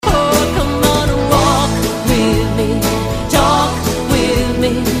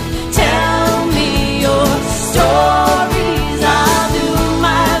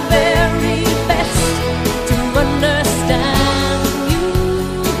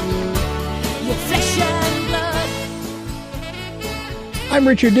I'm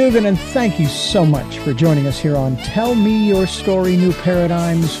Richard Dugan, and thank you so much for joining us here on Tell Me Your Story, New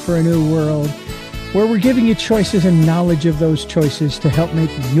Paradigms for a New World, where we're giving you choices and knowledge of those choices to help make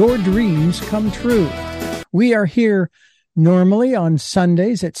your dreams come true. We are here normally on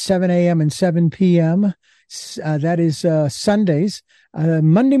Sundays at 7 a.m. and 7 p.m. That is Sundays.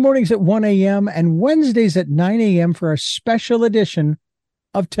 Monday mornings at 1 a.m. and Wednesdays at 9 a.m. for our special edition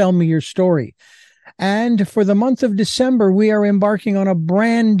of Tell Me Your Story. And for the month of December, we are embarking on a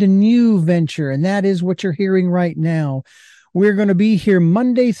brand new venture, and that is what you're hearing right now. We're going to be here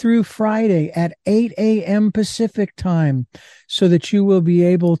Monday through Friday at 8 a.m. Pacific time so that you will be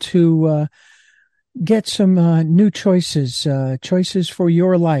able to get some new choices for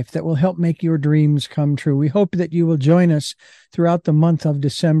your life that will help make your dreams come true. We hope that you will join us throughout the month of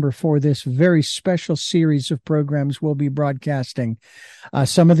December for this very special series of programs we'll be broadcasting.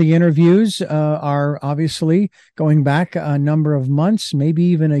 Some of the interviews are obviously going back a number of months, maybe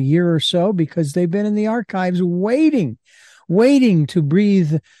even a year or so, because they've been in the archives waiting to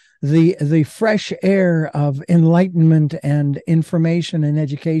breathe the fresh air of enlightenment and information and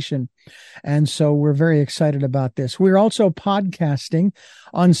education. And so we're very excited about this. We're also podcasting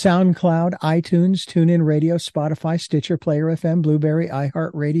on SoundCloud, iTunes, TuneIn Radio, Spotify, Stitcher, Player FM, Blueberry,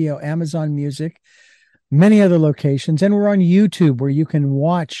 iHeartRadio, Amazon Music, many other locations. And we're on YouTube where you can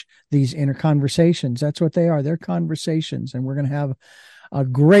watch these inner conversations. That's what they are. They're conversations. And we're going to have a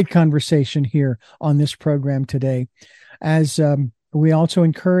great conversation here on this program today. As we also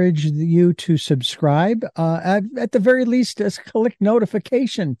encourage you to subscribe, at the very least, click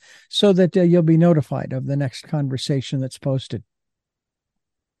notification so that you'll be notified of the next conversation that's posted.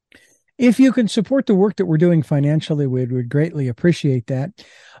 If you can support the work that we're doing financially, we would greatly appreciate that.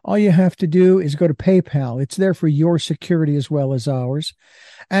 All you have to do is go to PayPal. It's there for your security as well as ours.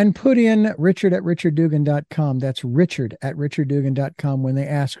 And put in richard@richarddugan.com. That's richard@richarddugan.com when they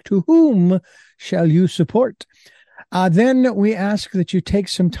ask, to whom shall you support? Then we ask that you take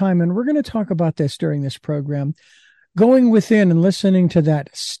some time, and we're going to talk about this during this program, going within and listening to that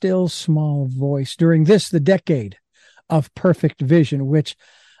still small voice during the decade of perfect vision, which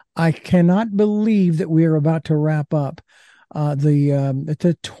I cannot believe that we are about to wrap up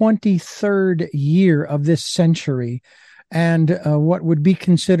the 23rd year of this century. And what would be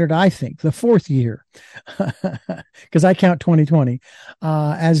considered, I think, the fourth year, because I count 2020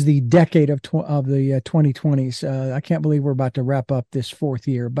 as the decade of the 2020s. I can't believe we're about to wrap up this fourth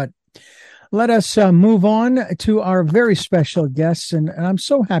year. But let us move on to our very special guests, and I'm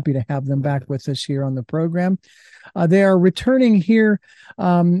so happy to have them back with us here on the program. They are returning here,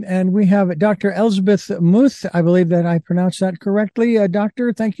 and we have Dr. Elsbeth Meuth. I believe that I pronounced that correctly.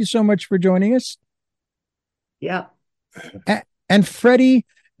 Doctor, thank you so much for joining us. Yeah. And Freddy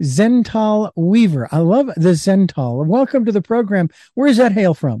Zental Weaver. I love the Zental. Welcome to the program. Where does that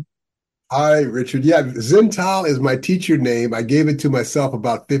hail from? Hi, Richard. Yeah, Zental is my teacher name. I gave it to myself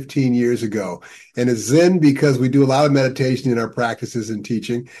about 15 years ago. And it's Zen because we do a lot of meditation in our practices and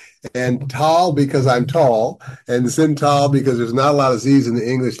teaching. And Tal because I'm tall. And Zental because there's not a lot of Z's in the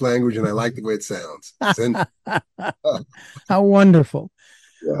English language, and I like the way it sounds. How wonderful.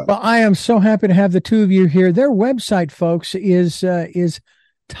 Yeah. Well, I am so happy to have the two of you here. Their website, folks, is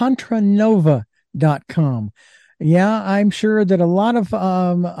tantranova.com. Yeah, I'm sure that a lot of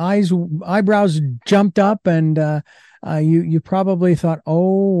eyebrows jumped up, and you probably thought,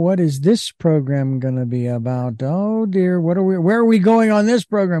 "Oh, what is this program going to be about? Oh dear, where are we going on this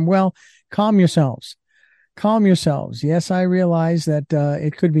program?" Well, calm yourselves. Calm yourselves. Yes, I realize that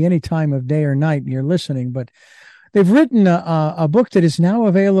it could be any time of day or night you're listening, but they've written a book that is now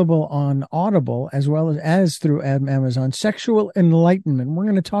available on Audible as well as through Amazon, Sexual Enlightenment. We're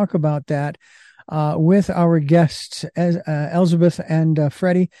going to talk about that with our guests, Elsbeth and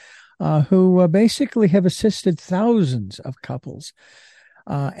Freddy, who basically have assisted thousands of couples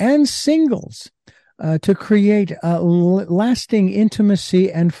and singles to create lasting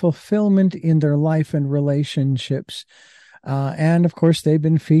intimacy and fulfillment in their life and relationships. And of course, they've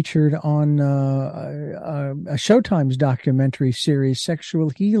been featured on a Showtime's documentary series,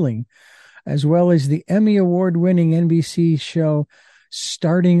 Sexual Healing, as well as the Emmy Award-winning NBC show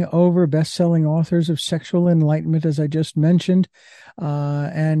Starting Over, best-selling authors of Sexual Enlightenment, as I just mentioned,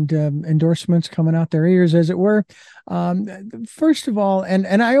 and endorsements coming out their ears, as it were. First of all,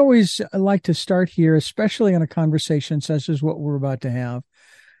 and I always like to start here, especially on a conversation such as what we're about to have,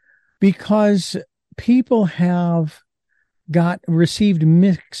 because people have received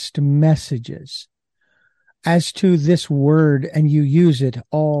mixed messages as to this word, and you use it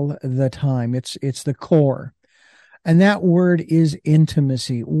all the time. It's the core. And that word is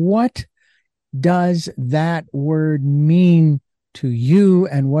intimacy. What does that word mean to you,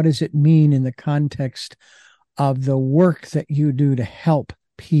 and what does it mean in the context of the work that you do to help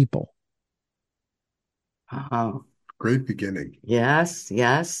people? Oh, Great beginning. yes,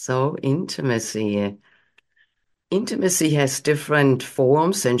 yes. So intimacy. Intimacy has different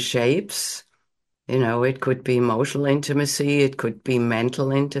forms and shapes. It could be emotional intimacy, it could be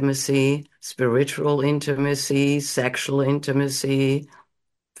mental intimacy, spiritual intimacy, sexual intimacy,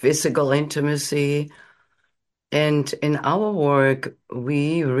 physical intimacy. And in our work,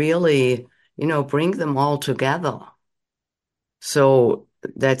 we really, bring them all together. So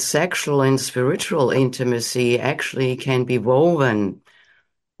that sexual and spiritual intimacy actually can be woven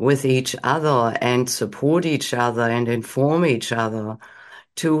with each other and support each other and inform each other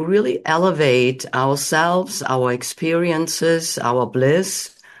to really elevate ourselves, our experiences, our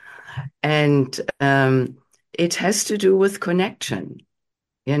bliss. And it has to do with connection,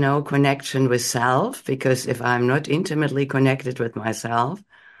 connection with self, because if I'm not intimately connected with myself,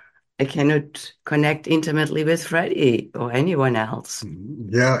 I cannot connect intimately with Freddy or anyone else.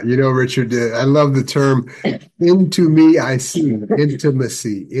 Yeah, Richard, I love the term into me I see,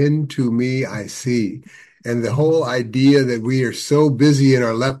 intimacy, into me I see. And the whole idea that we are so busy in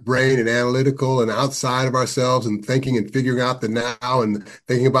our left brain and analytical and outside of ourselves and thinking and figuring out the now and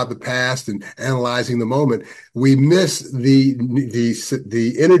thinking about the past and analyzing the moment, we miss the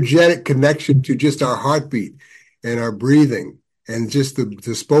energetic connection to just our heartbeat and our breathing and just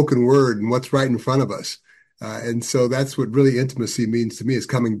the spoken word and what's right in front of us. And so that's what really intimacy means to me, is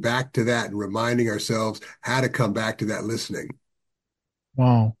coming back to that and reminding ourselves how to come back to that listening.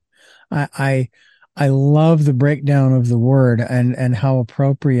 Wow. I love the breakdown of the word and how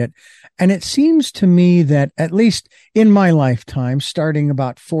appropriate. And it seems to me that, at least in my lifetime, starting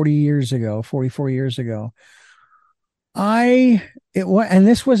about 44 years ago, and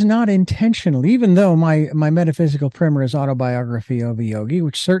this was not intentional, even though my metaphysical primer is Autobiography of a Yogi,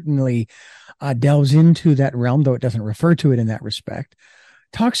 which certainly delves into that realm, though it doesn't refer to it in that respect,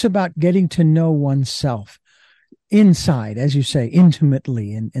 talks about getting to know oneself inside, as you say,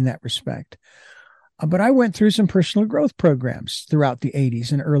 intimately in that respect. But I went through some personal growth programs throughout the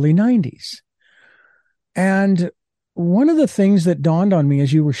 80s and early 90s. And one of the things that dawned on me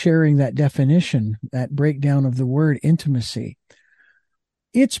as you were sharing that definition, that breakdown of the word intimacy,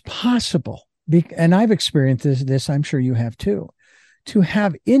 it's possible, and I've experienced this, I'm sure you have too, to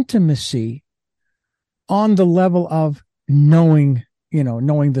have intimacy on the level of knowing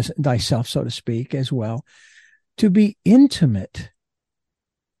thyself, so to speak, as well, to be intimate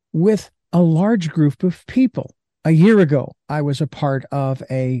with a large group of people. A year ago, I was a part of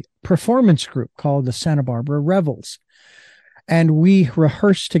a performance group called the Santa Barbara Revels. And we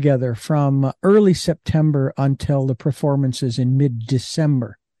rehearsed together from early September until the performances in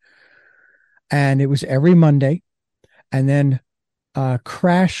mid-December. And it was every Monday. And then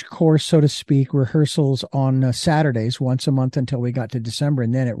crash course, so to speak, rehearsals on Saturdays once a month until we got to December.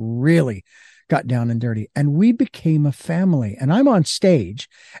 And then it really got down and dirty. And we became a family. And I'm on stage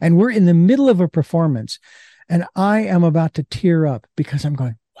and we're in the middle of a performance. And I am about to tear up because I'm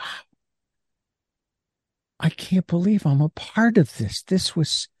going, wow, I can't believe I'm a part of this. This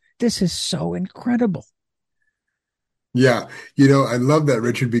is so incredible. Yeah. I love that,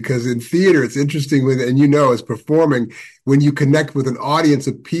 Richard, because in theater, it's interesting as performing, when you connect with an audience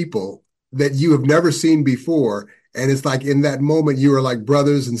of people that you have never seen before. And it's like in that moment, you are like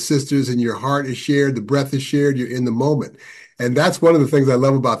brothers and sisters and your heart is shared. The breath is shared. You're in the moment. And that's one of the things I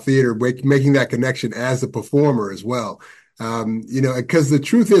love about theater, making that connection as a performer as well. Because the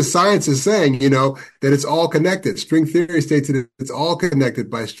truth is, science is saying, that it's all connected. String theory states that it's all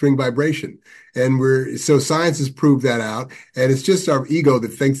connected by string vibration. And so science has proved that out. And it's just our ego that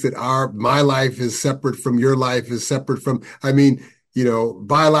thinks that my life is separate from your life is separate from,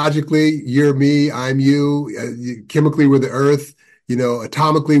 biologically, you're me, I'm you, chemically, we're the earth,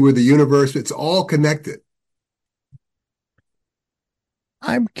 atomically, we're the universe. It's all connected.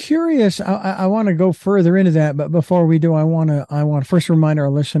 I'm curious. I want to go further into that, but before we do, I want to first remind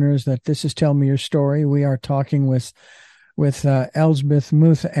our listeners that this is Tell Me Your Story. We are talking with Elsbeth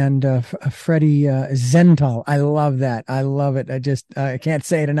Meuth and Freddy Zental. I love that. I love it. I can't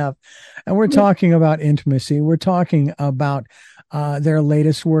say it enough. And we're talking about intimacy. We're talking about their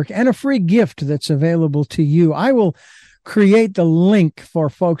latest work and a free gift that's available to you. I will create the link for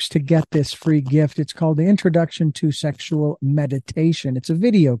folks to get this free gift. It's called the Introduction to Sexual Meditation. It's a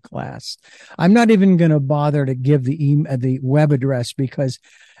video class. I'm not even going to bother to give the web address because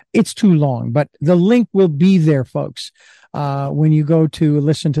it's too long, but the link will be there, folks. When you go to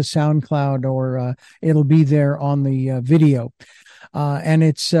listen to SoundCloud, or it'll be there on the video. And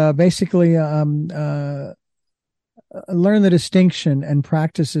it's basically learn the distinction and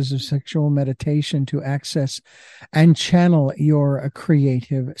practices of sexual meditation to access and channel your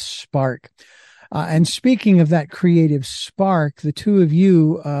creative spark. And speaking of that creative spark, the two of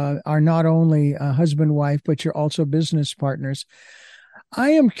you are not only husband wife, but you're also business partners. I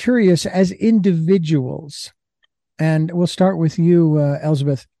am curious, as individuals, and we'll start with you,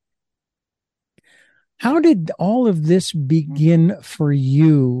 Elsbeth. How did all of this begin for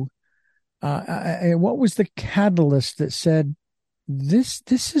you? What was the catalyst that said, this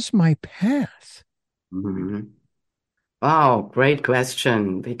is my path? Mm-hmm. Wow, great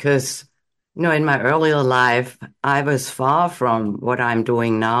question. Because, in my earlier life, I was far from what I'm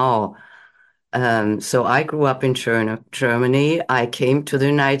doing now. So I grew up in Germany. I came to the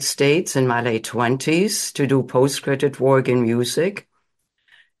United States in my late 20s to do postgraduate work in music.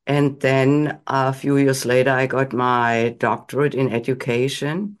 And then a few years later, I got my doctorate in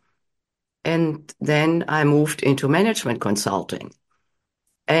education. And then I moved into management consulting.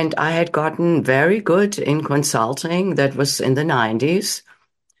 And I had gotten very good in consulting. That was in the 90s.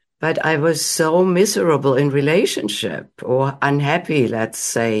 But I was so miserable in relationship or unhappy, let's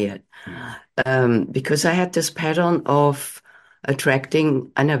say it, because I had this pattern of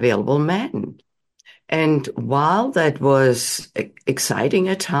attracting unavailable men. And while that was exciting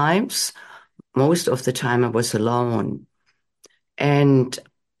at times, most of the time I was alone. And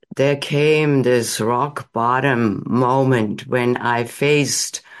there came this rock bottom moment when I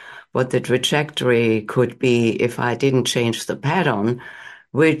faced what the trajectory could be if I didn't change the pattern,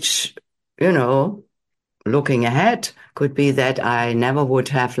 which, looking ahead could be that I never would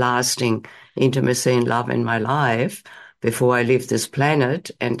have lasting intimacy and love in my life before I leave this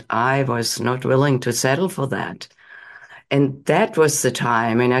planet. And I was not willing to settle for that. And that was the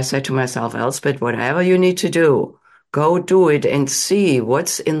time. And I said to myself, Elsbeth, whatever you need to do, go do it and see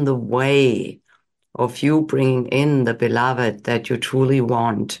what's in the way of you bringing in the beloved that you truly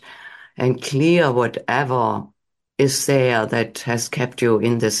want and clear whatever is there that has kept you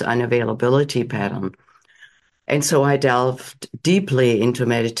in this unavailability pattern. And so I delved deeply into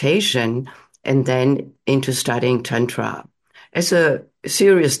meditation and then into studying Tantra as a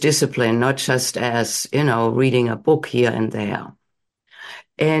serious discipline, not just as, reading a book here and there.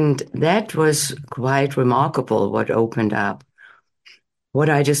 And that was quite remarkable what opened up. What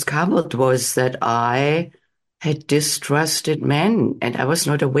I discovered was that I had distrusted men and I was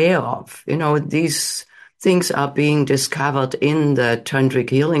not aware of. These things are being discovered in the tantric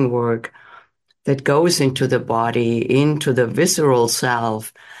healing work that goes into the body, into the visceral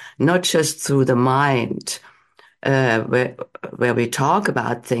self, not just through the mind, where we talk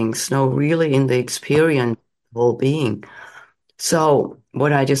about things, no, really in the experience of well-being. So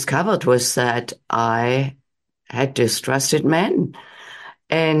what I discovered was that I had distrusted men.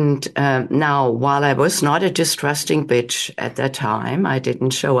 And now, while I was not a distrusting bitch at that time, I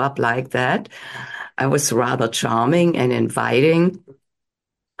didn't show up like that. I was rather charming and inviting.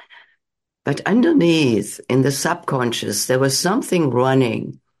 But underneath, in the subconscious, there was something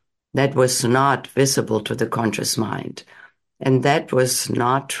running that was not visible to the conscious mind. And that was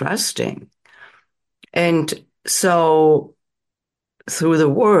not trusting. And so through the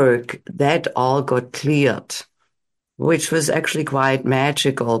work, that all got cleared, which was actually quite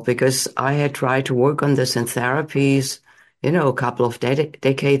magical because I had tried to work on this in therapies, a couple of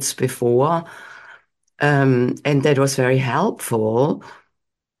decades before. And that was very helpful.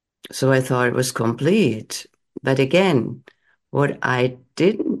 So I thought it was complete. But again, what I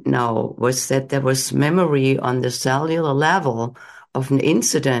didn't know was that there was memory on the cellular level of an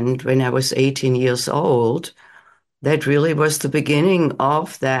incident when I was 18 years old that really was the beginning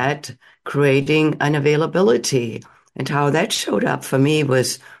of that creating unavailability. And how that showed up for me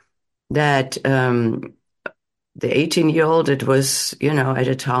was that the 18-year-old, it was, at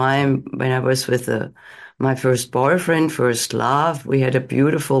a time when I was with my first boyfriend, first love. We had a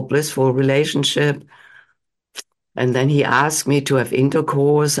beautiful, blissful relationship. And then he asked me to have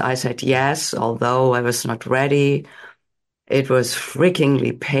intercourse. I said yes, although I was not ready. It was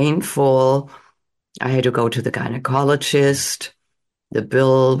freakingly painful. I had to go to the gynecologist. The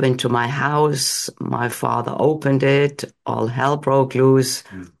bill went to my house. My father opened it. All hell broke loose.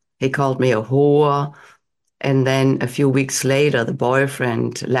 He called me a whore. And then a few weeks later, the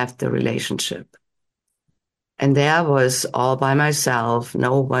boyfriend left the relationship. And there I was all by myself,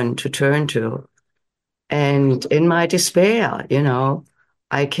 no one to turn to. And in my despair,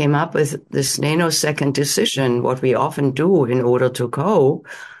 I came up with this nanosecond decision, what we often do in order to cope,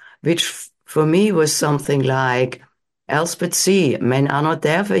 which for me was something like, Elsbeth, see, men are not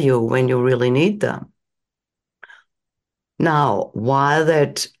there for you when you really need them. Now, while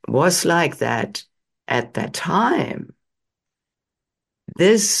that was like that, at that time,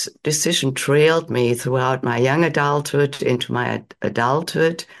 this decision trailed me throughout my young adulthood into my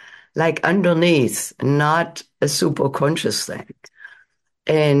adulthood, like underneath, not a super conscious thing.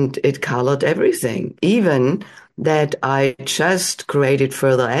 And it colored everything, even that I just created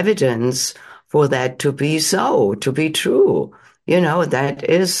further evidence for that to be so, to be true. That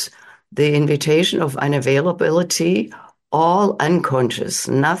is the invitation of unavailability, all unconscious.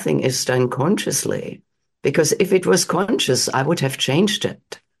 Nothing is done consciously. Because if it was conscious, I would have changed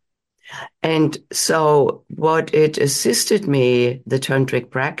it. And so what it assisted me, the tantric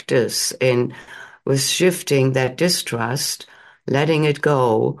practice, in was shifting that distrust, letting it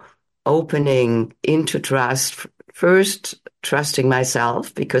go, opening into trust, first trusting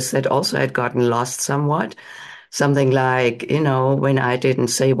myself, because that also had gotten lost somewhat. Something like, when I didn't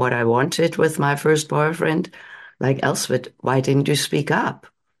say what I wanted with my first boyfriend, like, Elsbeth, why didn't you speak up?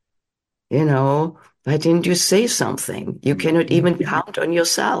 Why didn't you say something? You cannot even count on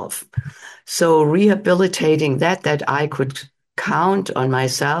yourself. So rehabilitating that I could count on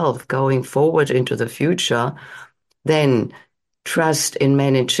myself going forward into the future, then trust in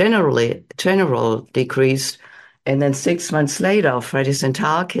men in general decreased. And then 6 months later, Freddy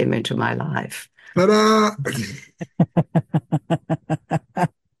Zental came into my life. Ta-da!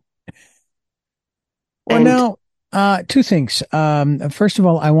 Well, now, two things. First of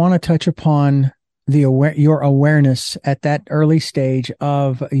all, I want to touch upon your awareness at that early stage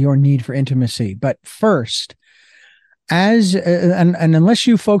of your need for intimacy. But first, and unless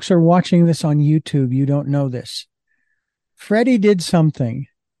you folks are watching this on YouTube, you don't know this. Freddy did something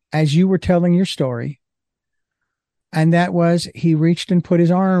as you were telling your story, and that was he reached and put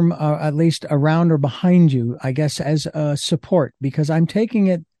his arm at least around or behind you, I guess, as a support, because I'm taking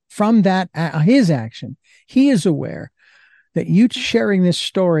it from that, his action. He is aware that you sharing this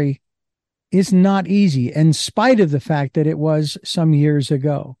story is not easy, in spite of the fact that it was some years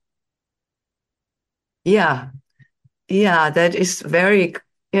ago. Yeah, that is very,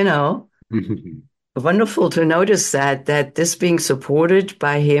 wonderful to notice that this being supported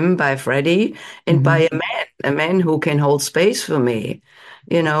by him, by Freddy, and by a man who can hold space for me,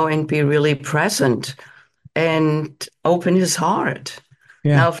 and be really present and open his heart.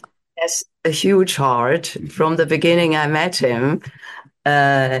 Yeah. Now, he has a huge heart from the beginning I met him.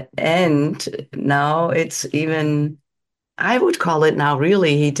 And now it's even, I would call it now,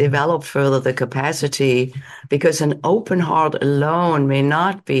 really, he developed further the capacity, because an open heart alone may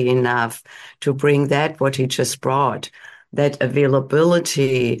not be enough to bring that what he just brought, that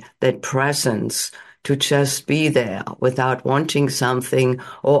availability, that presence, to just be there without wanting something,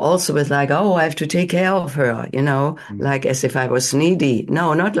 or also with like, oh, I have to take care of her, like as if I was needy.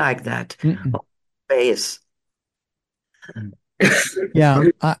 No, not like that. Space. Yeah.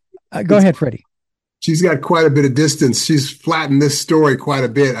 Go ahead, Freddy. She's got quite a bit of distance. She's flattened this story quite a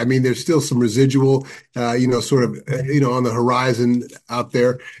bit. I mean, there's still some residual, sort of, on the horizon out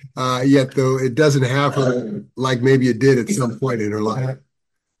there. Yet, though, it doesn't have her like maybe it did at some point in her life.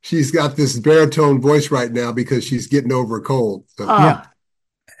 She's got this baritone voice right now because she's getting over a cold. So. Yeah.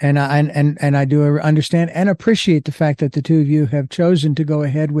 And I do understand and appreciate the fact that the two of you have chosen to go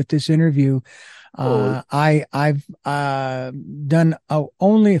ahead with this interview. I've done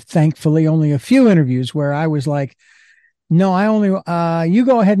thankfully only a few interviews where I was like, no, I only you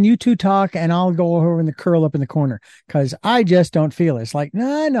go ahead and you two talk, and I'll go over and curl up in the corner because I just don't feel it. It's like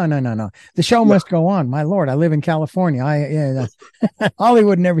no. The show must go on. My Lord, I live in California.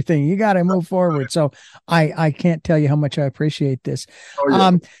 Hollywood and everything. You got to move forward. So I can't tell you how much I appreciate this. Oh,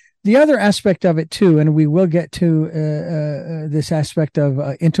 yeah. The other aspect of it too, and we will get to this aspect of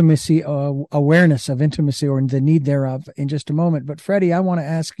intimacy, awareness of intimacy or the need thereof in just a moment. But Freddy, I want to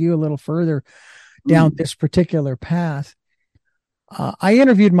ask you a little further down this particular path. I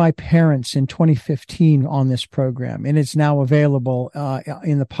interviewed my parents in 2015 on this program, and it's now available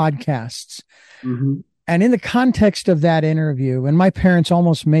in the podcasts. Mm-hmm. And in the context of that interview, and my parents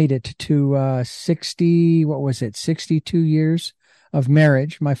almost made it to 62 years of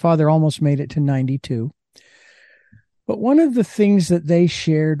marriage. My father almost made it to 92. But one of the things that they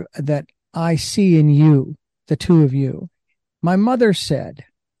shared that I see in you, the two of you, my mother said,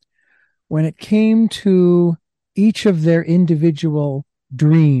 when it came to each of their individual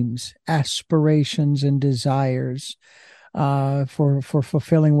dreams, aspirations, and desires for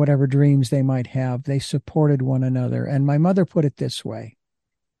fulfilling whatever dreams they might have, they supported one another. And my mother put it this way.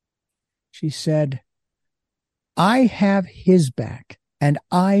 She said, I have his back, and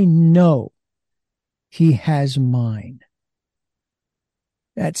I know he has mine.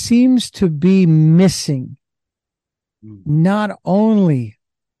 That seems to be missing not only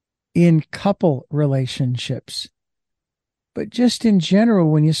in couple relationships, but just in general,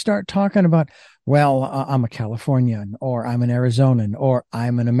 when you start talking about, well, I'm a Californian, or I'm an Arizonan, or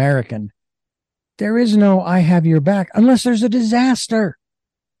I'm an American, there is no I have your back unless there's a disaster.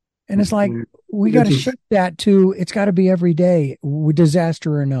 And it's like, we got to shift that to, it's got to be every day,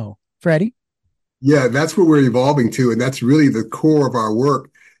 disaster or no. Freddie? Yeah, that's what we're evolving to. And that's really the core of our work,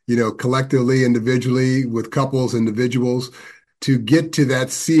 collectively, individually, with couples, individuals, to get to that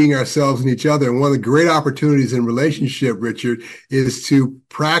seeing ourselves in each other. And one of the great opportunities in relationship, Richard, is to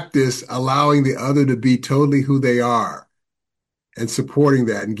practice allowing the other to be totally who they are and supporting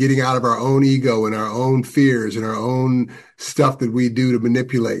that and getting out of our own ego and our own fears and our own stuff that we do to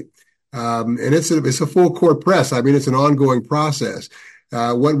manipulate. And it's a full court press. I mean, it's an ongoing process.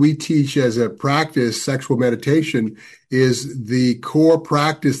 What we teach as a practice, sexual meditation, is the core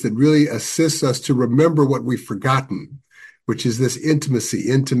practice that really assists us to remember what we've forgotten, which is this intimacy.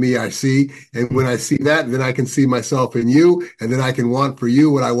 Into me, I see. And when I see that, then I can see myself in you. And then I can want for you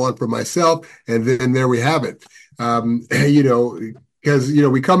what I want for myself. And then there we have it. Because,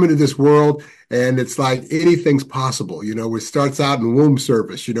 we come into this world and it's like anything's possible. It starts out in womb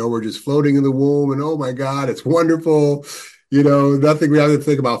service, we're just floating in the womb and oh my God, it's wonderful. Nothing we have to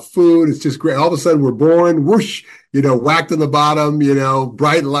think about food. It's just great. All of a sudden we're born, whoosh, whacked on the bottom,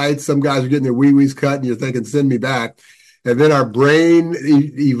 bright lights. Some guys are getting their wee-wees cut and you're thinking, send me back. And then our brain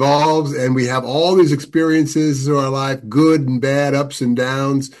evolves and we have all these experiences in our life, good and bad, ups and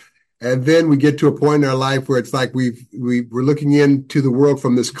downs. And then we get to a point in our life where it's like we're looking into the world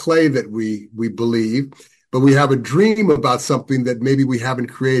from this clay that we believe, but we have a dream about something that maybe we haven't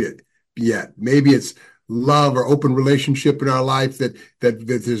created yet. Maybe it's love or open relationship in our life that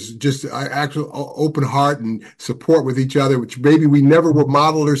there's just actual open heart and support with each other, which maybe we never were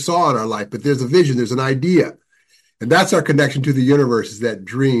modeled or saw in our life, but there's a vision, there's an idea. And that's our connection to the universe, is that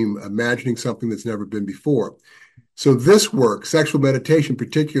dream, imagining something that's never been before. So this work, sexual meditation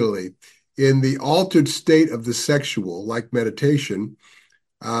particularly, in the altered state of the sexual, like meditation,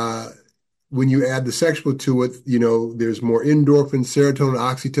 when you add the sexual to it, there's more endorphin, serotonin,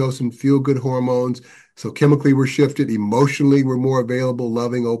 oxytocin, feel-good hormones. So chemically we're shifted. Emotionally, we're more available,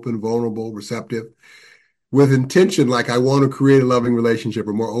 loving, open, vulnerable, receptive. With intention, like I want to create a loving relationship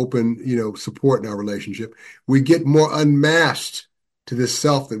or more open, support in our relationship, we get more unmasked to this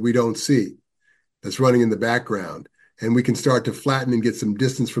self that we don't see, that's running in the background. And we can start to flatten and get some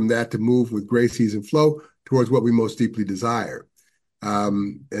distance from that to move with grace, ease, and flow towards what we most deeply desire.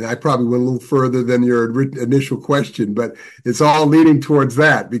 And I probably went a little further than your initial question, but it's all leading towards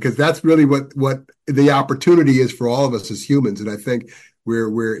that, because that's really what the opportunity is for all of us as humans. And I think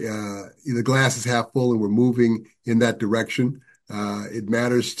we're the glass is half full and we're moving in that direction. It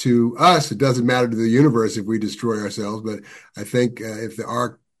matters to us. It doesn't matter to the universe if we destroy ourselves. But I think if the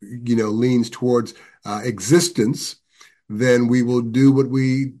arc, leans towards existence, then we will do what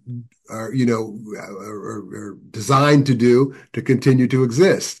we are designed to do to continue to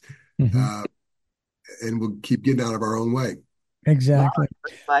exist. Mm-hmm. And we'll keep getting out of our own way. Exactly.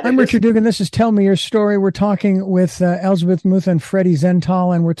 I'm Richard Dugan. This is Tell Me Your Story. We're talking with Elsbeth, Meuth, and Freddy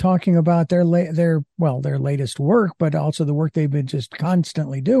Zental, and we're talking about their latest work, but also the work they've been just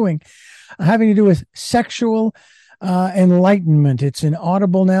constantly doing, having to do with sexual enlightenment. It's in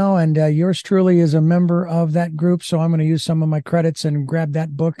Audible now, and yours truly is a member of that group. So I'm going to use some of my credits and grab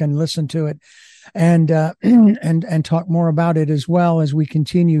that book and listen to it, and and talk more about it as well as we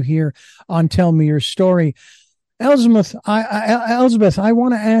continue here on Tell Me Your Story. Elsbeth, I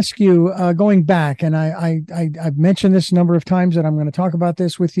want to ask you, going back, and I've mentioned this a number of times, and I'm going to talk about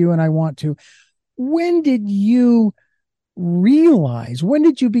this with you, and I want to. When did you realize? When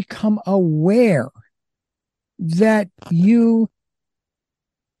did you become aware that you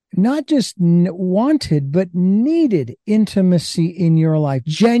not just wanted, but needed intimacy in your life,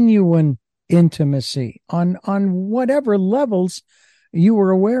 genuine intimacy on whatever levels you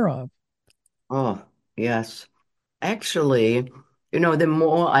were aware of? Oh, yes. Actually, the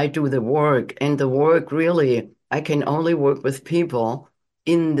more I do the work, and the work really, I can only work with people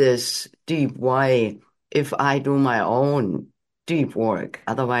in this deep way if I do my own deep work.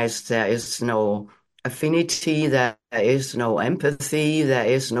 Otherwise, there is no affinity, there is no empathy, there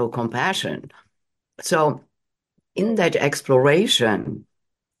is no compassion. So in that exploration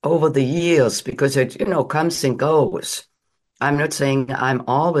over the years, because it, comes and goes, I'm not saying I'm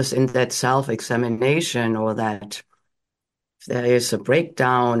always in that self-examination, or that there is a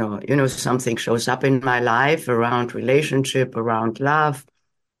breakdown, or, something shows up in my life around relationship, around love.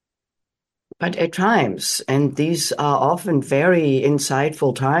 But at times, and these are often very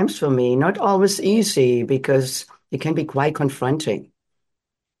insightful times for me, not always easy, because it can be quite confronting.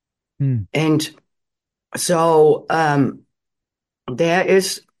 And so there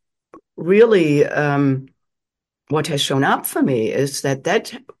is really what has shown up for me is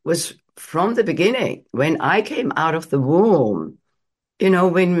that was from the beginning. When I came out of the womb,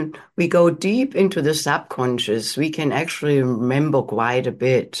 when we go deep into the subconscious, we can actually remember quite a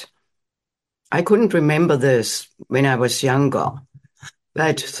bit. I couldn't remember this when I was younger,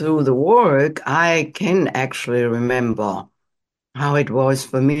 but through the work, I can actually remember how it was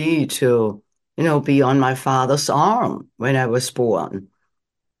for me to, be on my father's arm when I was born.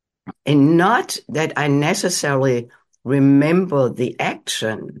 And not that I necessarily remember the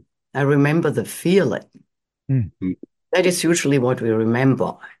action, I remember the feeling. Mm-hmm. That is usually what we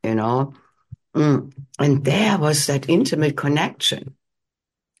remember, And there was that intimate connection.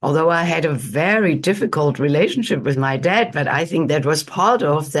 Although I had a very difficult relationship with my dad, but I think that was part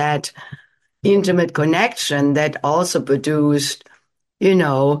of that intimate connection that also produced,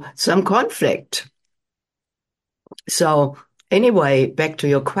 some conflict. So anyway, back to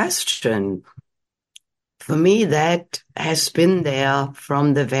your question. For me, that has been there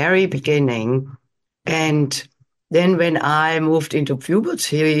from the very beginning. And then when I moved into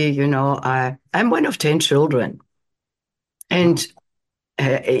puberty, I'm one of 10 children. And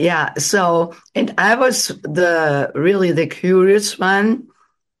and I was really the curious one,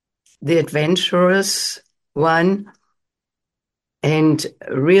 the adventurous one, and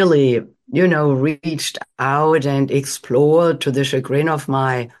really, reached out and explored to the chagrin of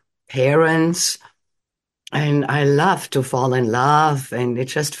my parents. And I loved to fall in love, and it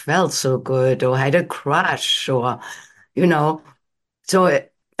just felt so good, or had a crush, or, so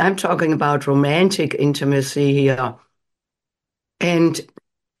I'm talking about romantic intimacy here.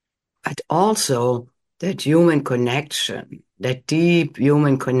 But also that human connection, that deep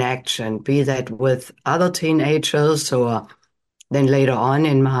human connection, be that with other teenagers or then later on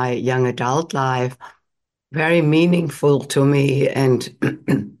in my young adult life, very meaningful to me. And,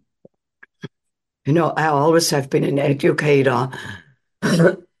 I always have been an educator,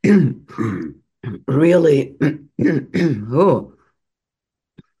 really,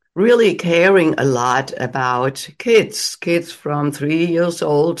 really caring a lot about kids from 3 years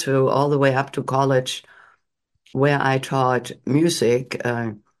old to all the way up to college, where I taught music,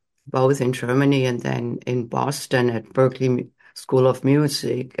 both in Germany and then in Boston at Berklee School of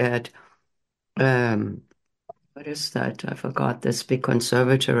Music at, what is that? I forgot, this big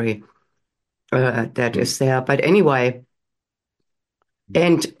conservatory that is there. But anyway,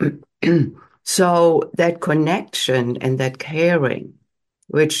 and so that connection and that caring,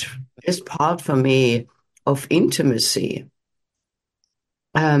 which is part for me of intimacy,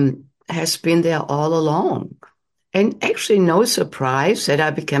 has been there all along. And actually no surprise that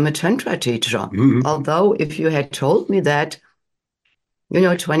I became a Tantra teacher. Mm-hmm. Although if you had told me that,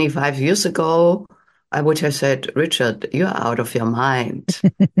 25 years ago, I would have said, Richard, you're out of your mind.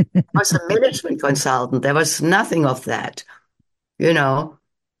 I was a management consultant. There was nothing of that.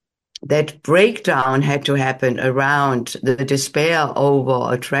 That breakdown had to happen around the despair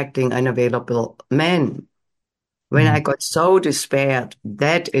over attracting unavailable men. When I got so despaired,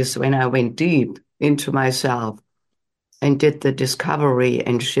 that is when I went deep into myself and did the discovery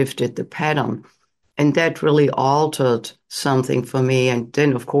and shifted the pattern. And that really altered something for me. And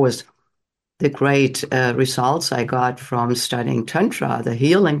then, of course, the great results I got from studying Tantra, the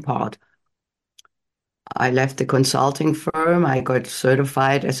healing part. I left the consulting firm. I got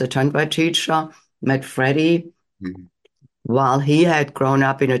certified as a Tantra teacher, met Freddy, while he had grown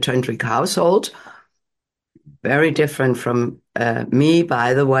up in a tantric household. Very different from me,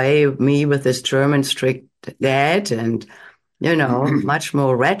 by the way, me with this German strict dad and, much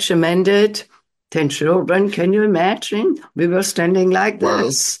more regimented. 10 children, can you imagine? We were standing like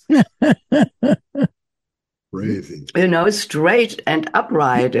this. Crazy. Straight and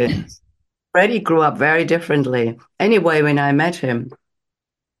upright. Freddy grew up very differently. Anyway, when I met him,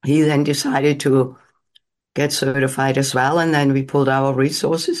 he then decided to get certified as well. And then we pulled our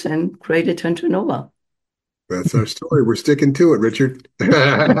resources and created Tantra Nova. That's our story. We're sticking to it, Richard.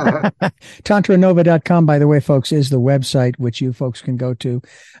 Tantranova.com, by the way, folks, is the website which you folks can go to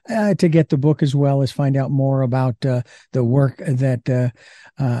get the book as well as find out more about the work that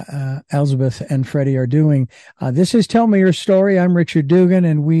Elsbeth and Freddy are doing. This is Tell Me Your Story. I'm Richard Dugan,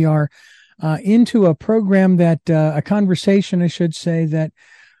 and we are into a program a conversation, I should say, that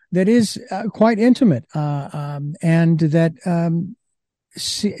is quite intimate and that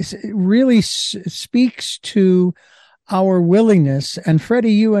really speaks to our willingness. And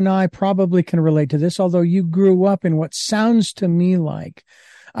Freddy, you and I probably can relate to this, although you grew up in what sounds to me like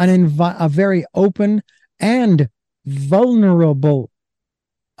a very open and vulnerable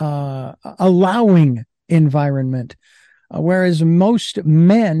allowing environment. Whereas most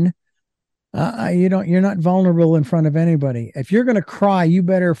men, you're not vulnerable in front of anybody. If you're going to cry, you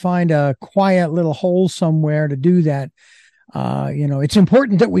better find a quiet little hole somewhere to do that. It's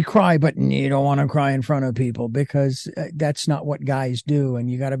important that we cry, but you don't want to cry in front of people because that's not what guys do. And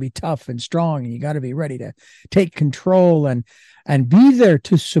you got to be tough and strong, and you got to be ready to take control and be there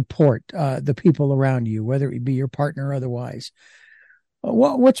to support the people around you, whether it be your partner or otherwise.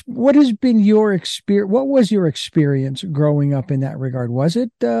 What has been your experience? What was your experience growing up in that regard? Was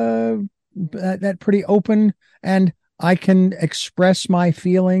it that pretty open, and I can express my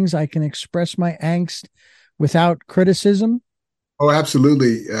feelings, I can express my angst without criticism? Oh,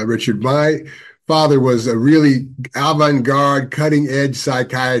 absolutely, Richard. My father was a really avant-garde, cutting-edge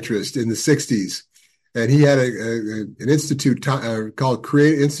psychiatrist in the 60s, and he had an institute called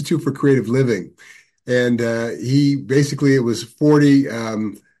Institute for Creative Living. And it was 40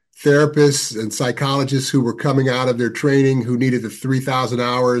 therapists and psychologists who were coming out of their training who needed the 3,000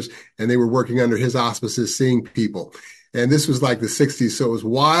 hours, and they were working under his auspices, seeing people. And this was like the 60s. So it was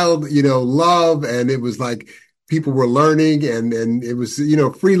wild, love. And it was like people were learning, and it was,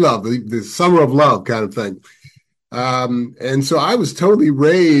 free love, the summer of love kind of thing. And so I was totally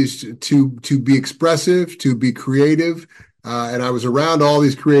raised to be expressive, to be creative. And I was around all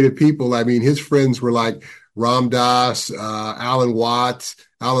these creative people. I mean, his friends were like Ram Dass, Alan Watts.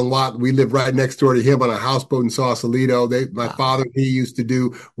 Alan Watt, we lived right next door to him on a houseboat in Sausalito. My father and he used to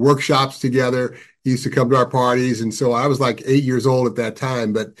do workshops together. He used to come to our parties. And so I was like 8 years old at that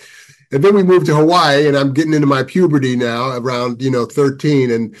time. And then we moved to Hawaii, and I'm getting into my puberty now around, 13,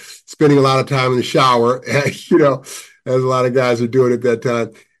 and spending a lot of time in the shower, as a lot of guys are doing at that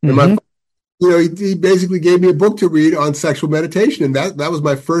time. And my he basically gave me a book to read on sexual meditation. And that was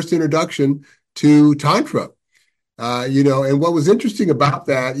my first introduction to Tantra. And what was interesting about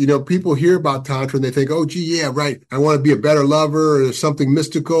that, people hear about Tantra and they think, oh, gee, yeah, right. I want to be a better lover, or there's something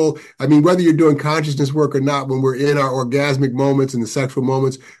mystical. I mean, whether you're doing consciousness work or not, when we're in our orgasmic moments and the sexual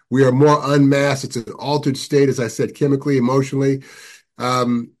moments, we are more unmasked. It's an altered state, as I said, chemically, emotionally.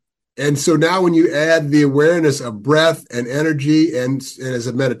 And so now when you add the awareness of breath and energy and as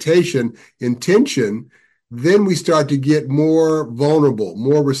a meditation intention, then we start to get more vulnerable,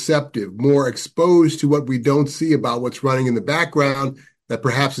 more receptive, more exposed to what we don't see about what's running in the background that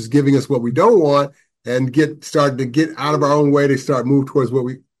perhaps is giving us what we don't want, and starting to get out of our own way to start move towards what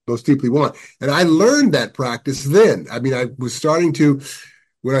we most deeply want. And I learned that practice then. I mean,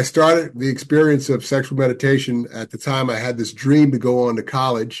 when I started the experience of sexual meditation, at the time I had this dream to go on to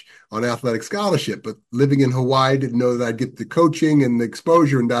college on athletic scholarship, but living in Hawaii, didn't know that I'd get the coaching and the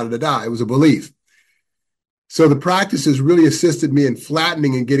exposure and da-da-da-da. It was a belief. So the practices really assisted me in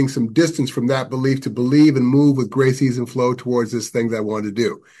flattening and getting some distance from that belief to believe and move with grace, ease, and flow towards this thing that I wanted to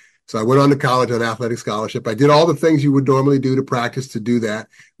do. So I went on to college on athletic scholarship. I did all the things you would normally do to practice to do that,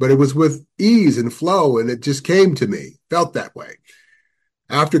 but it was with ease and flow, and it just came to me, felt that way.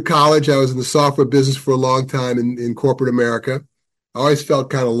 After college, I was in the software business for a long time in corporate America. I always felt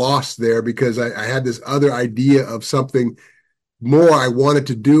kind of lost there because I had this other idea of something more I wanted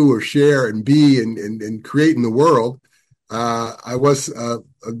to do or share and be and create in the world. I was a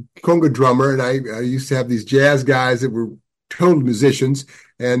conga drummer, and I used to have these jazz guys that were total musicians,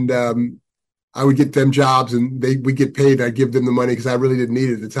 and I would get them jobs, and they would get paid. I'd give them the money because I really didn't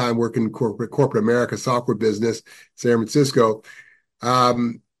need it at the time, working in corporate America, software business, San Francisco.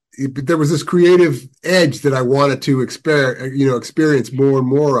 But there was this creative edge that I wanted to experience more and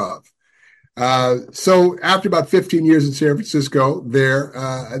more of. So after about 15 years in San Francisco there,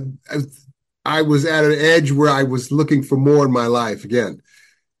 I was at an edge where I was looking for more in my life again.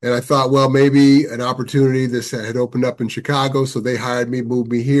 And I thought, well, maybe an opportunity this had opened up in Chicago. So they hired me,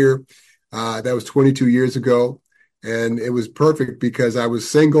 moved me here. That was 22 years ago. And it was perfect because I was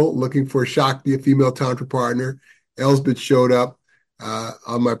single, looking for a Shakti, a female Tantra partner. Elsbeth showed up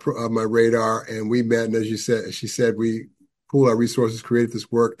on my radar, and we met. And she said, we pooled our resources, created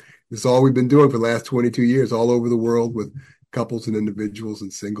this work. This is all we've been doing for the last 22 years, all over the world with couples and individuals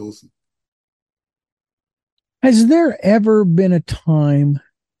and singles. Has there ever been a time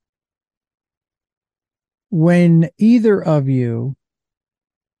when either of you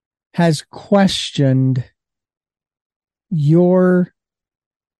has questioned your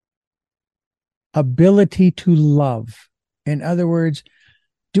ability to love? In other words,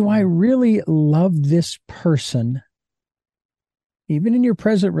 do I really love this person? Even in your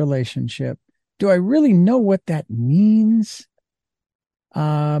present relationship, do I really know what that means?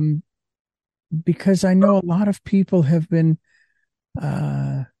 Because I know a lot of people have been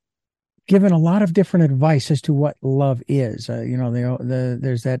given a lot of different advice as to what love is.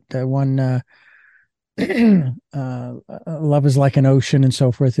 There's that one, love is like an ocean and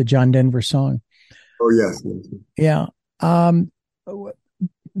so forth, the John Denver song. Oh, yes. Yeah. Um,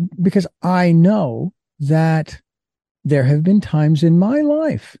 because I know that there have been times in my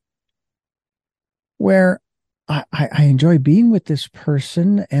life where I enjoy being with this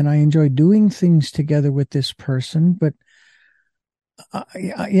person and I enjoy doing things together with this person, but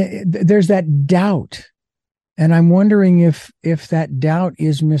there's that doubt. And I'm wondering if that doubt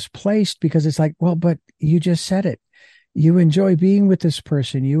is misplaced, because it's like, well, but you just said it. You enjoy being with this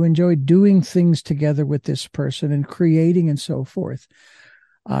person. You enjoy doing things together with this person and creating and so forth.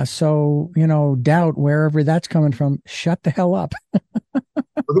 So, doubt, wherever that's coming from, shut the hell up.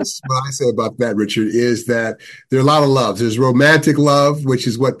 Well, this is what I say about that, Richard, is that there are a lot of loves. There's romantic love, which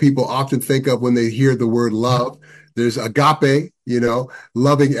is what people often think of when they hear the word love. There's agape,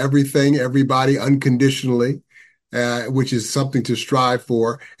 loving everything, everybody unconditionally, which is something to strive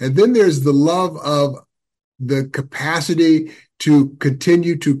for. And then there's the love of the capacity to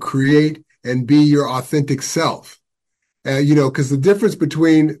continue to create and be your authentic self. Because the difference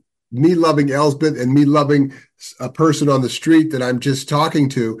between me loving Elsbeth and me loving a person on the street that I'm just talking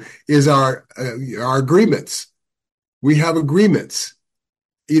to is our agreements. We have agreements,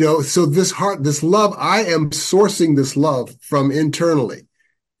 so this love, I am sourcing this love from internally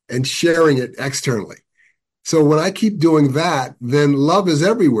and sharing it externally. So when I keep doing that, then love is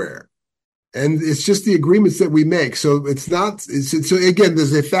everywhere. And it's just the agreements that we make. So so again,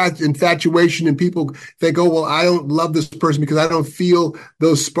 there's infatuation, and people think, oh, well, I don't love this person because I don't feel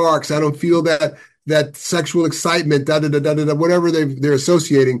those sparks. I don't feel that sexual excitement, whatever they're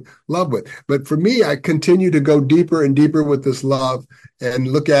associating love with. But for me, I continue to go deeper and deeper with this love and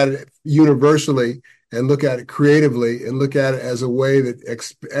look at it universally and look at it creatively and look at it as a way that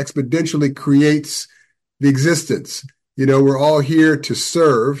exponentially creates the existence. We're all here to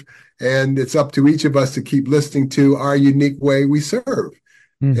serve. And it's up to each of us to keep listening to our unique way we serve.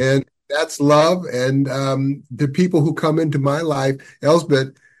 And that's love. And the people who come into my life,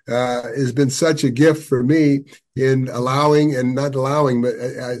 Elsbeth has been such a gift for me in allowing and not allowing, but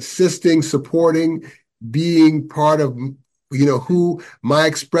assisting, supporting, being part of, who my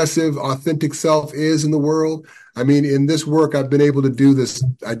expressive, authentic self is in the world. I mean, in this work, I've been able to do this.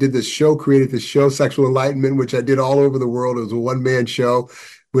 I did this show, created this show, Sexual Enlightenment, which I did all over the world. It was a one-man show.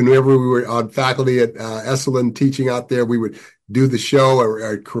 Whenever we were on faculty at Esalen teaching out there, we would do the show,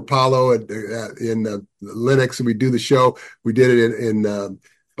 or Kripalu in Linux, and we do the show. We did it in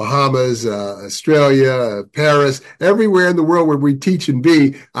Bahamas, Australia, Paris, everywhere in the world where we teach and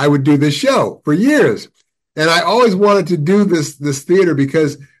be. I would do this show for years. And I always wanted to do this theater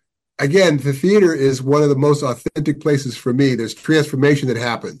because, again, the theater is one of the most authentic places for me. There's transformation that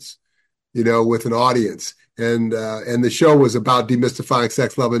happens, with an audience. And the show was about demystifying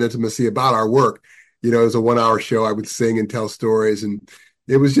sex, love, and intimacy, about our work. It was a 1-hour show. I would sing and tell stories, and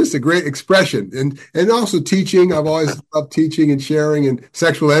it was just a great expression. And also teaching. I've always loved teaching and sharing and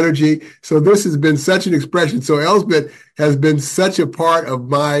sexual energy. So this has been such an expression. So Elsbeth has been such a part of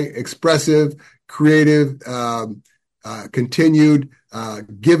my expressive, creative, continued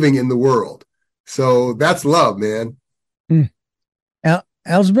giving in the world. So that's love, man.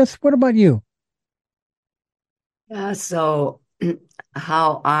 Elsbeth, what about you? Yeah, so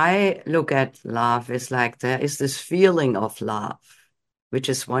how I look at love is like there is this feeling of love, which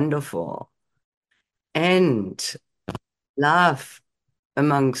is wonderful. And love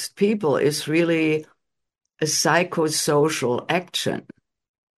amongst people is really a psychosocial action,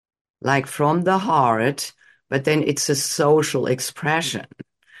 like from the heart, but then it's a social expression.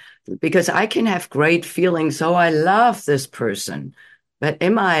 Because I can have great feelings, oh, I love this person. But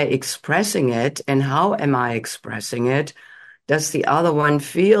am I expressing it, and how am I expressing it? Does the other one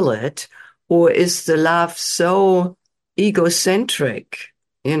feel it? Or is the love so egocentric?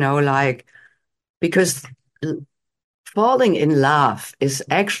 Because falling in love is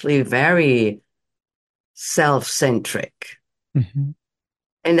actually very self-centric. Mm-hmm.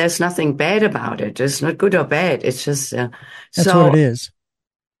 And there's nothing bad about it. It's not good or bad. It's just that's what it is.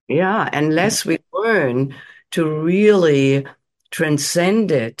 Yeah, unless we learn to really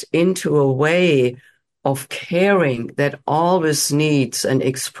transcend it into a way of caring that always needs an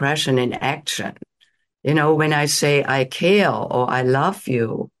expression in action. When I say I care or I love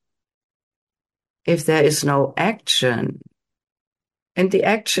you, if there is no action, and the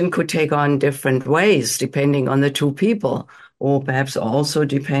action could take on different ways depending on the two people, or perhaps also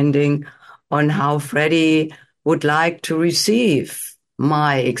depending on how Freddy would like to receive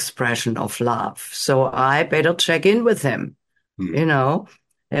my expression of love. So I better check in with him,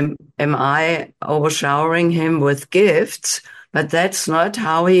 Am I overshowering him with gifts? But that's not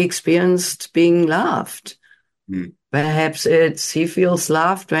how he experienced being loved. Mm. Perhaps he feels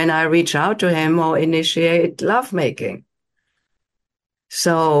loved when I reach out to him or initiate lovemaking.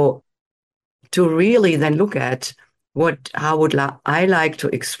 So to really then look at how would I like to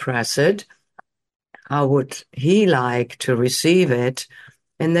express it? How would he like to receive it?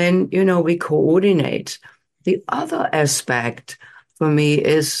 And then, we coordinate. The other aspect for me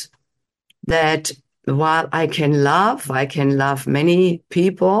is that while I can love many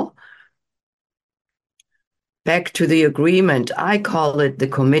people, back to the agreement, I call it the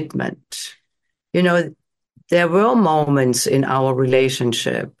commitment. There were moments in our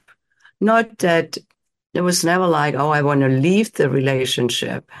relationship, not that it was never like, oh, I want to leave the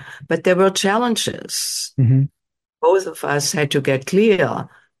relationship, but there were challenges. Mm-hmm. Both of us had to get clear.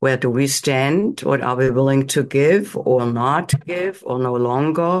 Where do we stand? What are we willing to give or not give or no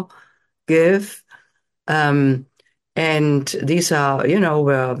longer give? And these are,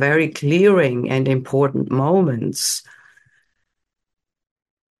 were very clearing and important moments.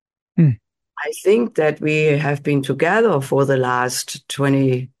 Mm. I think that we have been together for the last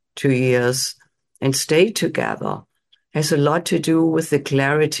 22 years and stayed together has a lot to do with the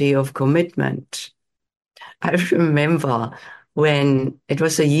clarity of commitment. I remember when it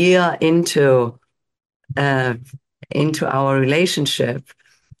was a year into our relationship,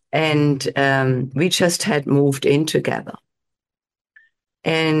 and we just had moved in together.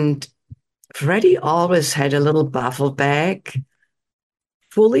 And Freddy always had a little duffel bag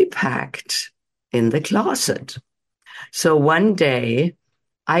fully packed in the closet. So one day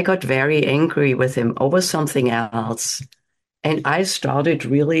I got very angry with him over something else, and I started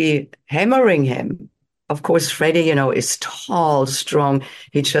really hammering him. Of course, Freddy, is tall, strong.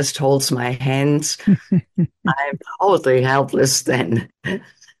 He just holds my hands. I'm totally helpless then.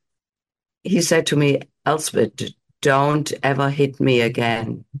 He said to me, Elsbeth, don't ever hit me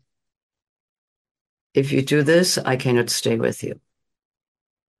again. If you do this, I cannot stay with you.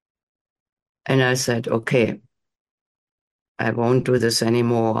 And I said, okay, I won't do this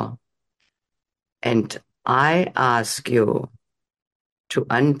anymore. And I ask you to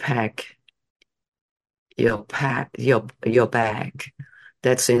unpack your bag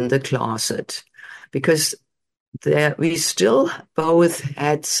that's in the closet, because we still both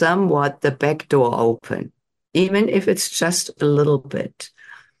had somewhat the back door open, even if it's just a little bit.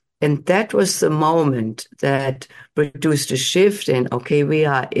 And that was the moment that produced a shift in, okay, we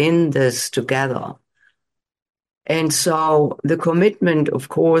are in this together. And so the commitment, of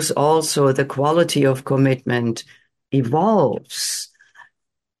course, also the quality of commitment evolves.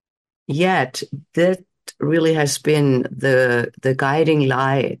 Yet that really has been the guiding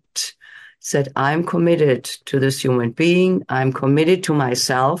light. Said, I'm committed to this human being. I'm committed to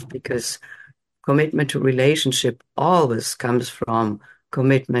myself, because commitment to relationship always comes from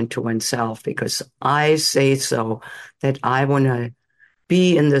commitment to oneself, because I say so, that I want to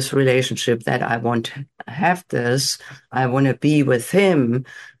be in this relationship, that I want to have this. I want to be with him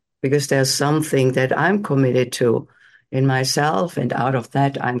because there's something that I'm committed to in myself. And out of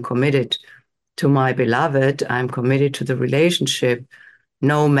that, I'm committed to my beloved. I'm committed to the relationship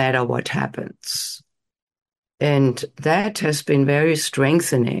no matter what happens. And that has been very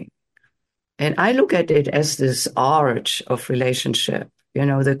strengthening. And I look at it as this arch of relationship,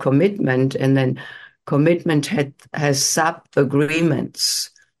 the commitment, and then commitment has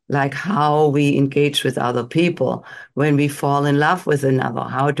sub-agreements, like how we engage with other people. When we fall in love with another,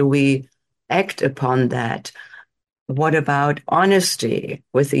 how do we act upon that? What about honesty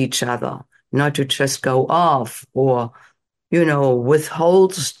with each other? Not to just go off or,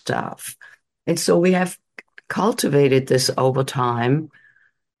 withhold stuff. And so we have cultivated this over time.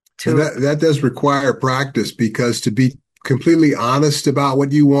 And that does require practice, because to be completely honest about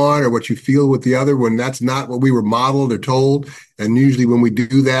what you want or what you feel with the other, when that's not what we were modeled or told. And usually when we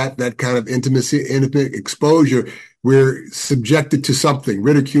do that kind of intimate exposure, we're subjected to something,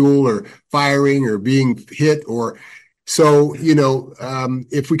 ridicule or firing or being hit or so,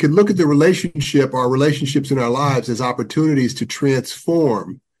 if we could look at our relationships in our lives as opportunities to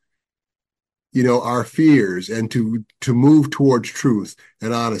transform our fears and to move towards truth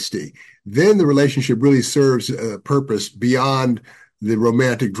and honesty, then the relationship really serves a purpose beyond the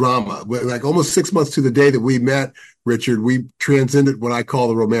romantic drama. Like almost 6 months to the day that we met, Richard, we transcended what I call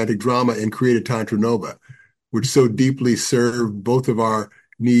the romantic drama and created Tantra Nova, which so deeply served both of our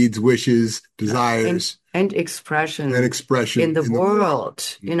needs, wishes, desires. And expression. And expression. In the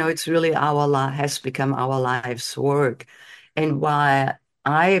world. It's really has become our life's work. And why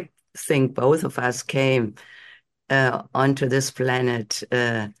I think both of us came onto this planet.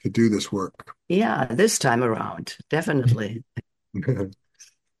 To do this work. Yeah, this time around, definitely.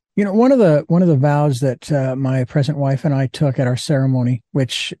 One of the vows that my present wife and I took at our ceremony,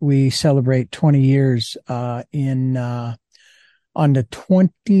 which we celebrate 20 years in on the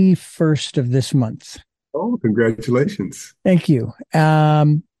 21st of this month. Oh, congratulations! Thank you.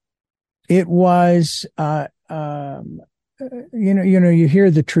 It was you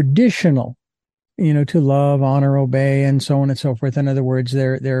hear the traditional, to love, honor, obey, and so on and so forth. In other words,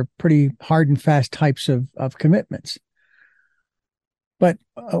 they're pretty hard and fast types of commitments. But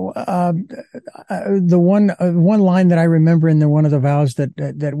the one line that I remember in one of the vows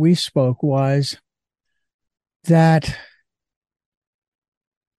that we spoke was that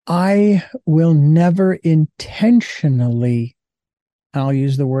I will never intentionally, I'll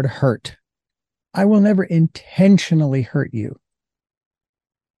use the word hurt. I will never intentionally hurt you,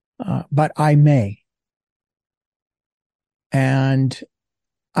 but I may. And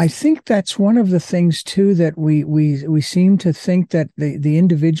I think that's one of the things too that we seem to think that the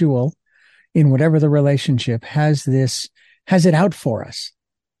individual in whatever the relationship has it out for us.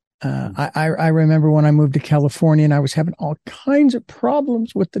 I remember when I moved to California and I was having all kinds of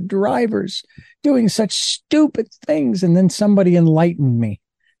problems with the drivers doing such stupid things. And then somebody enlightened me,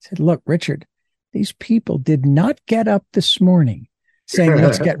 said, look, Richard, these people did not get up this morning saying,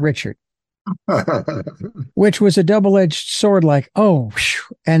 let's get Richard. Which was a double-edged sword, like, oh,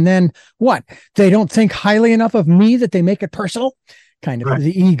 whew. And then what? They don't think highly enough of me that they make it personal? Kind of right.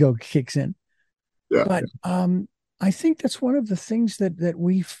 The ego kicks in. Yeah. But I think that's one of the things that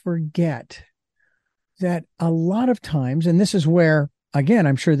we forget, that a lot of times, and this is where, again,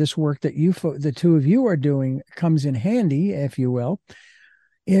 I'm sure this work that the two of you are doing comes in handy, if you will,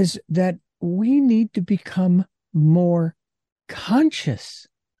 is that we need to become more conscious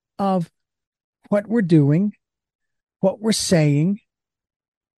of what we're doing, what we're saying,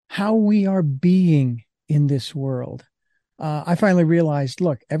 how we are being in this world. I finally realized,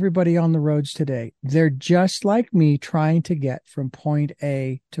 look, everybody on the roads today, they're just like me trying to get from point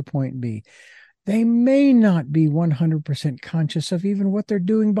A to point B. They may not be 100% conscious of even what they're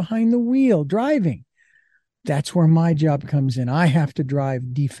doing behind the wheel, driving. That's where my job comes in. I have to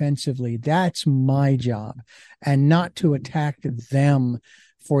drive defensively. That's my job, and not to attack them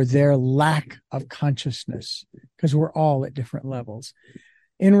for their lack of consciousness, because we're all at different levels.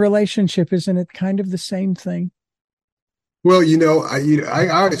 In relationship, isn't it kind of the same thing? Well, I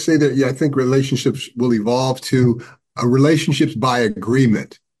always say that, I think relationships will evolve to relationships by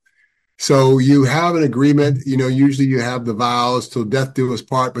agreement. So you have an agreement, usually you have the vows till death do us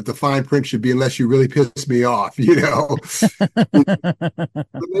part, but the fine print should be unless you really piss me off, Relationship's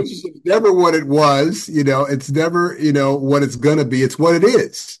never what it was, it's never, what it's going to be. It's what it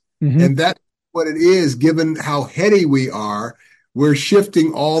is. Mm-hmm. And that's what it is, given how heady we are, we're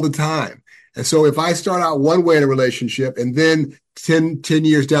shifting all the time. And so if I start out one way in a relationship and then 10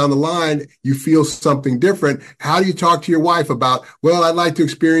 years down the line, you feel something different, how do you talk to your wife about, well, I'd like to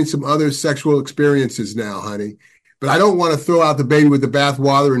experience some other sexual experiences now, honey, but I don't want to throw out the baby with the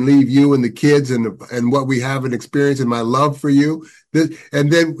bathwater and leave you and the kids and what we haven't experienced and my love for you.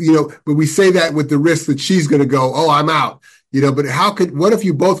 And then, but we say that with the risk that she's going to go, oh, I'm out. But what if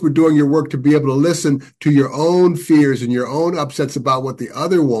you both were doing your work to be able to listen to your own fears and your own upsets about what the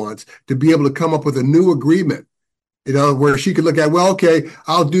other wants, to be able to come up with a new agreement, where she could look at, well, okay,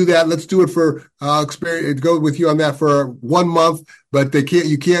 I'll do that. Let's do it for, go with you on that for 1 month, but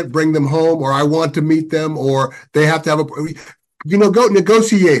you can't bring them home, or I want to meet them, or they have to have go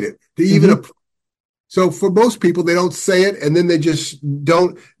negotiate it to even mm-hmm. So for most people, they don't say it, and then they just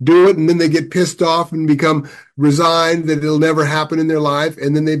don't do it, and then they get pissed off and become resigned that it'll never happen in their life,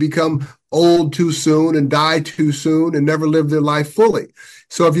 and then they become old too soon and die too soon and never live their life fully.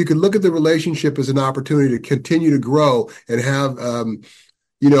 So if you could look at the relationship as an opportunity to continue to grow and have, a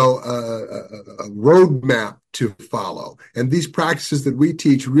roadmap to follow, and these practices that we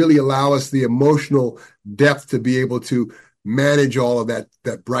teach really allow us the emotional depth to be able to manage all of that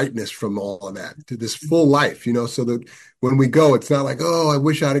brightness from all of that to this full life, so that when we go, it's not like, oh, I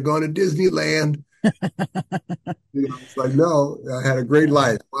wish I'd have gone to Disneyland. It's like, no, I had a great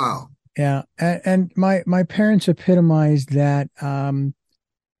life. Wow. Yeah. And my parents epitomized that,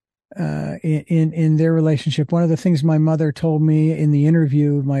 in their relationship. One of the things my mother told me in the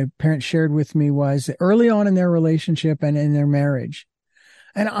interview my parents shared with me was early on in their relationship and in their marriage.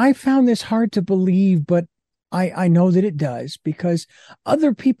 And I found this hard to believe, but I know that it does, because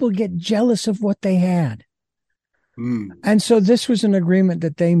other people get jealous of what they had. Mm. And so this was an agreement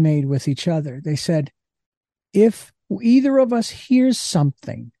that they made with each other. They said, if either of us hears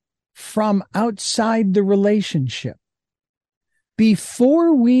something from outside the relationship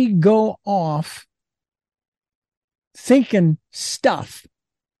before we go off thinking stuff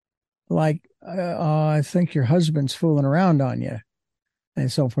like, I think your husband's fooling around on you,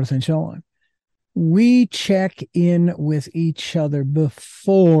 and so forth and so on. We check in with each other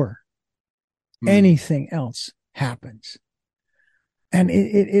before anything else happens. And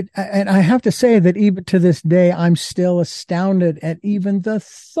and I have to say that even to this day, I'm still astounded at even the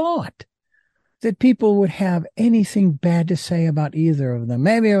thought that people would have anything bad to say about either of them.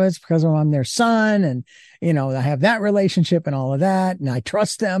 Maybe it's because I'm their son and, I have that relationship and all of that, and I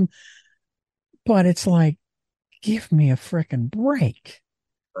trust them. But it's like, give me a frickin' break.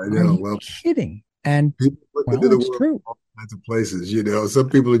 I know. Are you kidding? And well, it's true. All kinds of places, some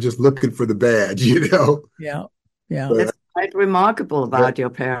people are just looking for the bad, Yeah. Yeah. But that's quite remarkable about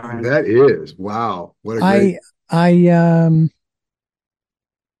your parents. That is. Wow. What a great.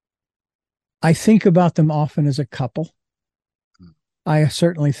 I think about them often as a couple. I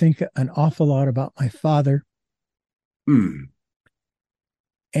certainly think an awful lot about my father.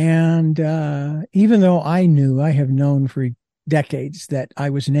 And even though I have known for decades that I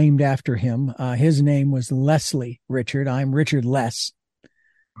was named after him, his name was Leslie Richard. I'm Richard Less.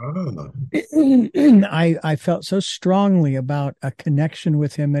 Oh. I felt so strongly about a connection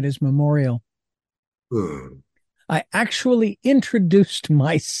with him at his memorial. I actually introduced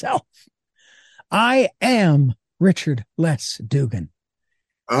myself. I am Richard Less Dugan.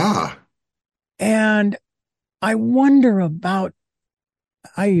 And I wonder about,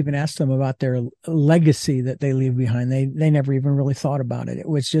 I even asked them about their legacy that they leave behind. They never even really thought about it. It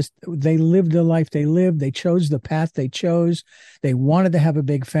was just, they lived the life they lived. They chose the path they chose. They wanted to have a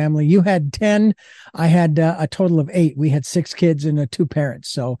big family. You had 10. I had a total of 8. We had 6 kids and 2 parents.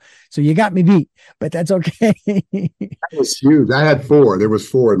 So you got me beat, but that's okay. That was huge. I had 4. There was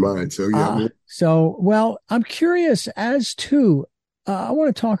 4 in mine. So yeah. Well, I'm curious as to, I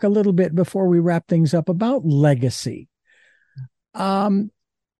want to talk a little bit before we wrap things up about legacy.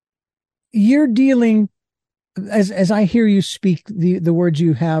 You're dealing, as I hear you speak, the words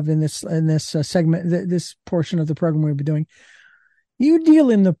you have in this segment, this portion of the program we've been doing, you deal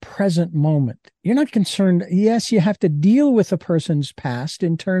in the present moment. You're not concerned. Yes, you have to deal with a person's past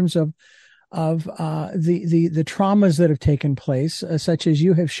in terms of the traumas that have taken place, such as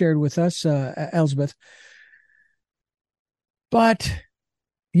you have shared with us, Elsbeth. But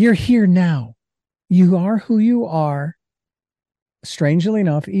you're here now. You are who you are. Strangely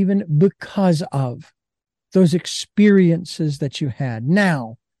enough, even because of those experiences that you had.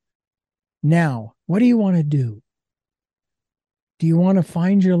 Now, what do you want to do? Do you want to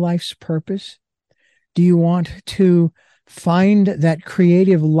find your life's purpose? Do you want to find that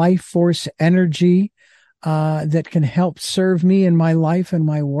creative life force energy that can help serve me in my life and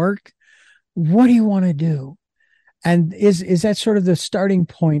my work? What do you want to do? And is that sort of the starting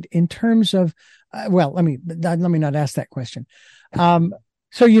point in terms of, let me not ask that question.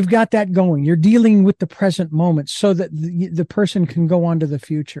 So you've got that going. You're dealing with the present moment so that the person can go on to the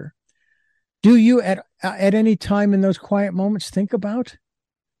future. Do you at any time in those quiet moments think about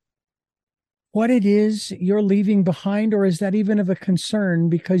what it is you're leaving behind, or is that even of a concern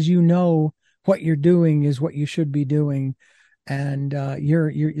because you know what you're doing is what you should be doing, and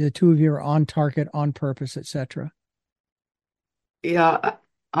you're the two of you are on target, on purpose, etc.? Yeah,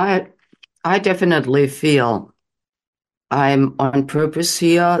 I definitely feel I'm on purpose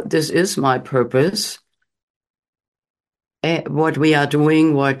here. This is my purpose. What we are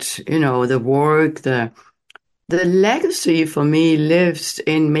doing, the work, the legacy for me lives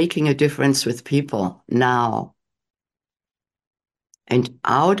in making a difference with people now. And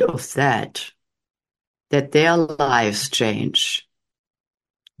out of that their lives change.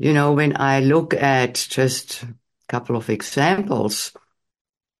 When I look at just a couple of examples,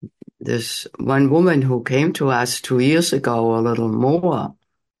 this one woman who came to us 2 years ago, a little more,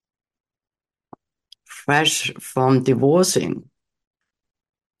 fresh from divorcing,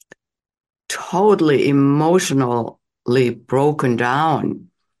 totally emotionally broken down,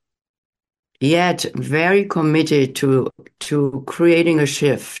 yet very committed to creating a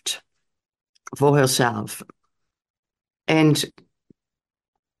shift for herself. And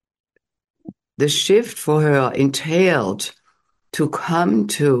the shift for her entailed to come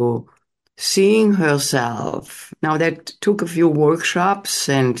to seeing herself. Now, that took a few workshops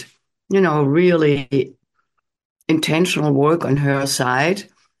and, really intentional work on her side.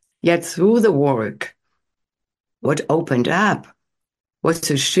 Yet through the work, what opened up was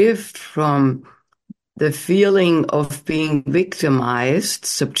a shift from the feeling of being victimized,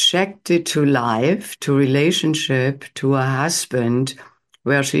 subjected to life, to relationship, to a husband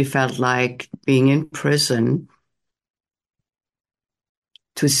where she felt like being in prison,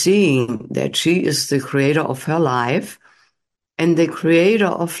 to seeing that she is the creator of her life and the creator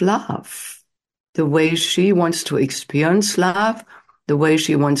of love, the way she wants to experience love, the way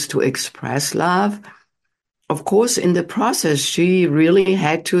she wants to express love. Of course, in the process, she really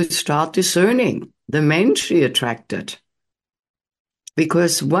had to start discerning the men she attracted.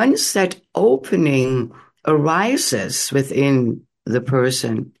 Because once that opening arises within the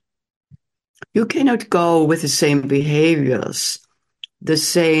person, you cannot go with the same behaviors, the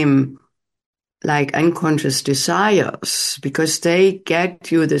same like unconscious desires, because they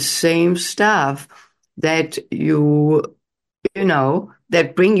get you the same stuff that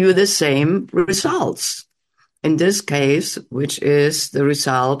that bring you the same results. In this case, which is the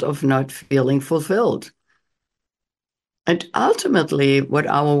result of not feeling fulfilled. And ultimately, what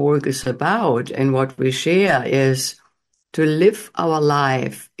our work is about and what we share is to live our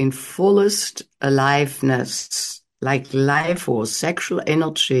life in fullest aliveness, like life force. Sexual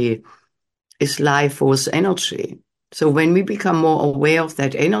energy is life force energy. So when we become more aware of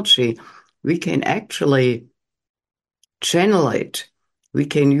that energy, we can actually channel it. We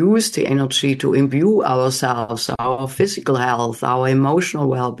can use the energy to imbue ourselves, our physical health, our emotional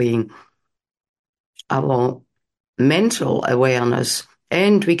well-being, our mental awareness,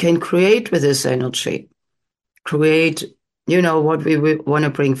 and we can create with this energy, create, what we want to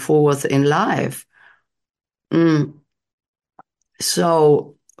bring forth in life.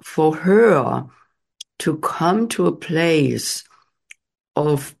 So for her to come to a place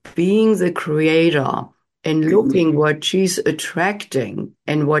of being the creator and looking what she's attracting,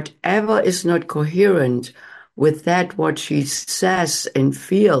 and whatever is not coherent with that, what she says and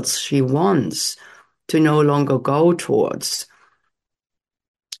feels she wants to no longer go towards.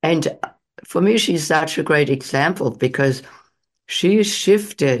 And for me, she's such a great example because she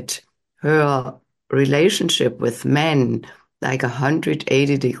shifted her relationship with men like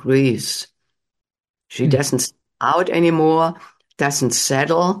 180 degrees. She doesn't out anymore, doesn't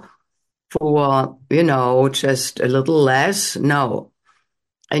settle for, just a little less. No.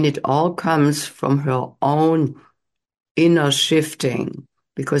 And it all comes from her own inner shifting.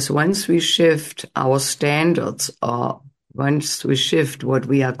 Because once we shift our standards, or once we shift what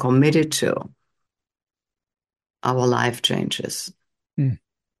we are committed to, our life changes. And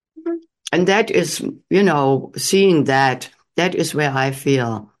that is, seeing that is where I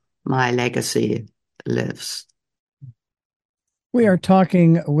feel my legacy lives. We are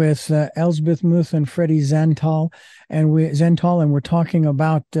talking with Elsbeth Meuth and Freddy Zental, and we're talking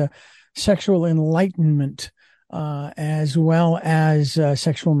about sexual enlightenment, as well as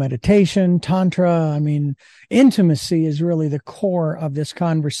sexual meditation, tantra. I mean, intimacy is really the core of this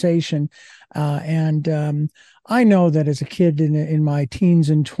conversation. And I know that as a kid in my teens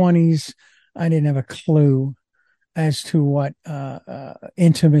and 20s, I didn't have a clue as to what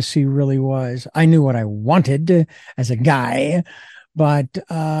intimacy really was. I knew what I wanted as a guy, but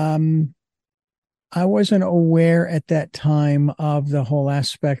I wasn't aware at that time of the whole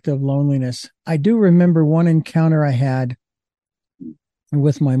aspect of loneliness. I do remember one encounter I had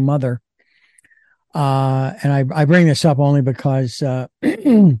with my mother. And I bring this up only because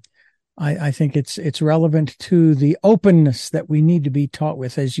I think it's relevant to the openness that we need to be taught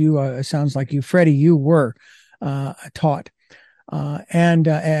with. As you, sounds like you, Freddy, you were taught. And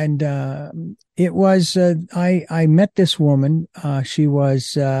it was, I met this woman. She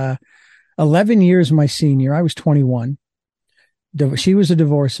was 11 years my senior. I was 21. She was a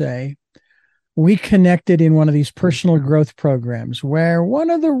divorcee. We connected in one of these personal growth programs where one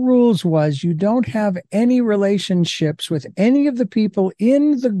of the rules was you don't have any relationships with any of the people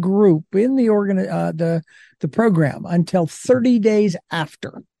in the group, in the program, until 30 days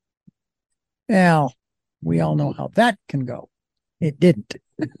after. Now, we all know how that can go. It didn't.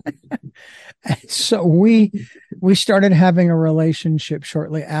 So we started having a relationship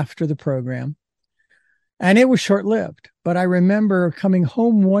shortly after the program, and it was short-lived. But I remember coming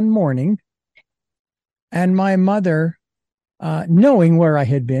home one morning, and my mother, knowing where I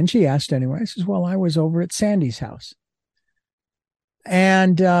had been, she asked anyway. I says, well, I was over at Sandy's house.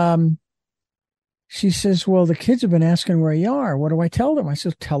 And she says, well, the kids have been asking where you are. What do I tell them? I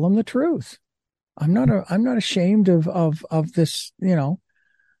said, tell them the truth. I'm not ashamed of this,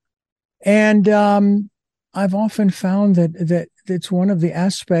 And I've often found that it's one of the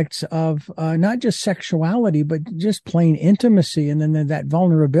aspects of not just sexuality, but just plain intimacy, and then that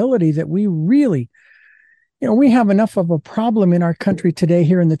vulnerability that we really, we have enough of a problem in our country today,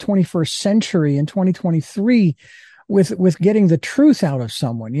 here in the 21st century, in 2023, with getting the truth out of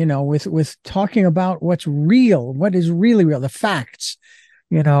someone, with talking about what's real, what is really real, the facts.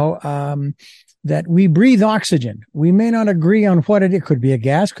 that we breathe oxygen. We may not agree on what it could be a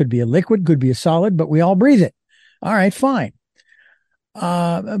gas, could be a liquid, could be a solid, but we all breathe it. All right, fine.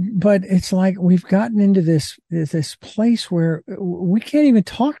 But it's like we've gotten into this place where we can't even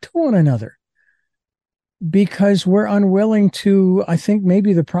talk to one another because we're unwilling to, I think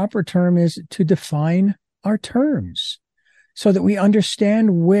maybe the proper term is to define our terms so that we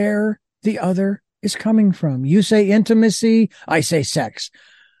understand where the other is coming from. You say intimacy, I say sex.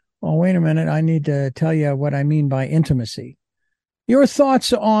 Well, wait a minute. I need to tell you what I mean by intimacy. Your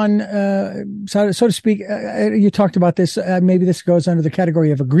thoughts on, so to speak, you talked about this, maybe this goes under the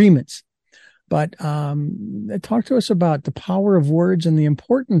category of agreements, but talk to us about the power of words and the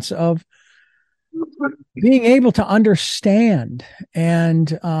importance of being able to understand and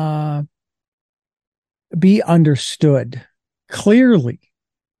be understood clearly,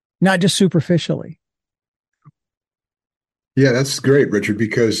 not just superficially. Yeah, that's great, Richard,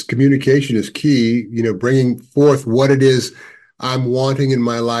 because communication is key, bringing forth what it is I'm wanting in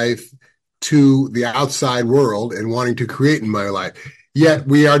my life to the outside world and wanting to create in my life. Yet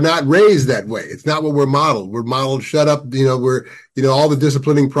we are not raised that way. It's not what we're modeled. We're modeled, shut up, we're, all the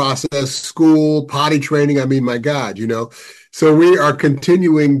disciplining process, school, potty training. I mean, my God, So we are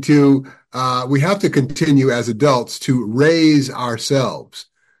continuing to, we have to continue as adults to raise ourselves.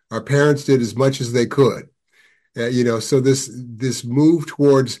 Our parents did as much as they could. So this move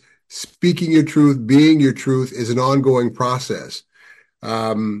towards speaking your truth, being your truth is an ongoing process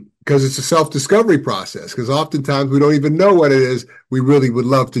because it's a self-discovery process. Because oftentimes we don't even know what it is we really would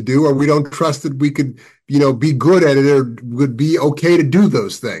love to do, or we don't trust that we could, be good at it or would be okay to do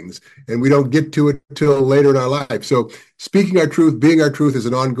those things. And we don't get to it till later in our life. So speaking our truth, being our truth is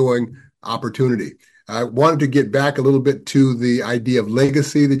an ongoing opportunity. I wanted to get back a little bit to the idea of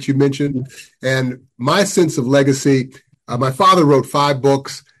legacy that you mentioned. And my sense of legacy, my father wrote 5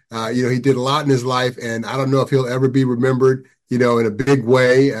 books. He did a lot in his life, and I don't know if he'll ever be remembered, in a big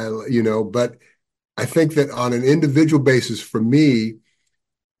way, but I think that on an individual basis, for me,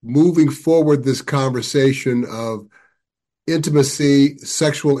 moving forward this conversation of intimacy,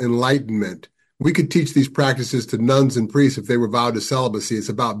 sexual enlightenment, we could teach these practices to nuns and priests if they were vowed to celibacy. It's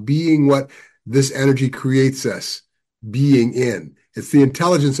about being what this energy creates us being in. It's the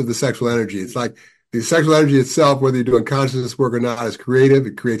intelligence of the sexual energy. It's like the sexual energy itself, whether you're doing consciousness work or not, is creative.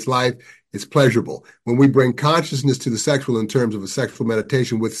 It creates life. It's pleasurable. When we bring consciousness to the sexual in terms of a sexual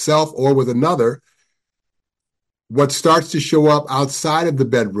meditation with self or with another, what starts to show up outside of the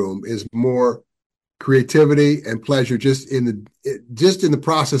bedroom is more creativity and pleasure just in the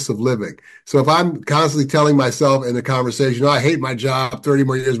process of living. So if I'm constantly telling myself in the conversation, I hate my job, 30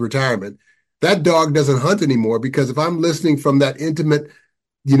 more years of retirement, that dog doesn't hunt anymore, because if I'm listening from that intimate,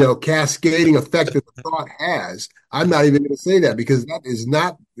 cascading effect that the thought has, I'm not even going to say that, because that is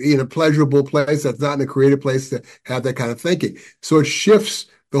not in a pleasurable place. That's not in a creative place to have that kind of thinking. So it shifts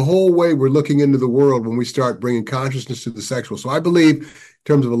the whole way we're looking into the world when we start bringing consciousness to the sexual. So I believe in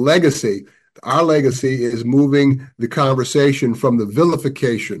terms of a legacy, our legacy is moving the conversation from the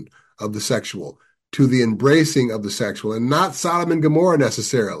vilification of the sexual to the embracing of the sexual, and not Sodom and Gomorrah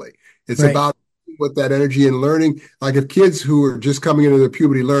necessarily. It's right. About with that energy and learning, like if kids who are just coming into their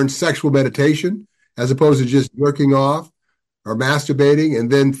puberty learn sexual meditation as opposed to just jerking off or masturbating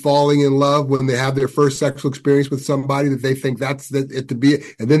and then falling in love when they have their first sexual experience with somebody that they think that's it to be,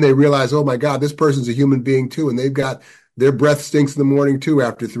 and then they realize, oh my God, this person's a human being too, and they've got their breath stinks in the morning too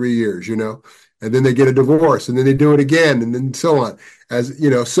after 3 years, and then they get a divorce, and then they do it again, and then so on.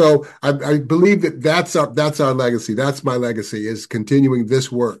 So I believe that's our legacy. That's my legacy, is continuing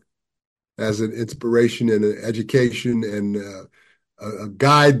this work as an inspiration and an education and a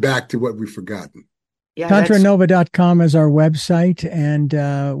guide back to what we've forgotten. Yeah, TantraNova.com is our website, and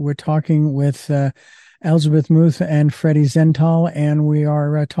we're talking with Elsbeth Meuth and Freddy Zental, and we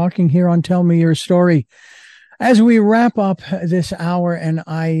are talking here on Tell Me Your Story. As we wrap up this hour, and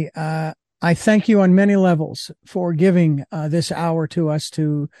I thank you on many levels for giving this hour to us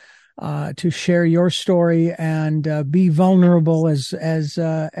to share your story and be vulnerable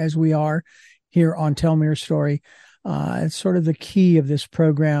as we are here on Tell Me Your Story. It's sort of the key of this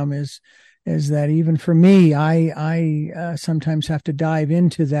program is that even for me, I sometimes have to dive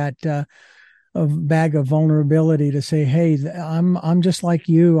into that bag of vulnerability to say, hey, I'm just like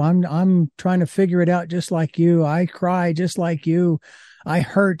you. I'm trying to figure it out just like you. I cry just like you. I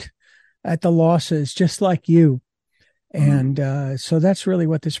hurt at the losses just like you. And so that's really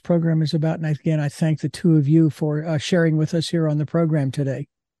what this program is about. And again, I thank the two of you for sharing with us here on the program today.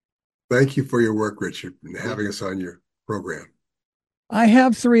 Thank you for your work, Richard, and having us on your program. I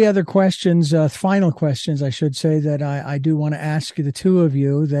have three other questions, final questions, I should say, that I do want to ask you, the two of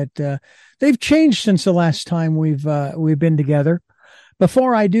you, that they've changed since the last time we've been together.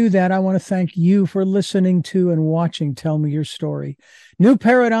 Before I do that, I want to thank you for listening to and watching Tell Me Your Story. New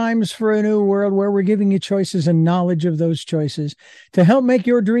paradigms for a new world, where we're giving you choices and knowledge of those choices to help make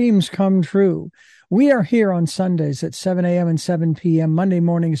your dreams come true. We are here on Sundays at 7 a.m. and 7 p.m., Monday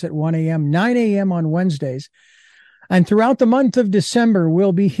mornings at 1 a.m., 9 a.m. on Wednesdays. And throughout the month of December,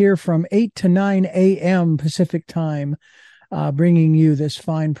 we'll be here from 8 to 9 a.m. Pacific time, bringing you this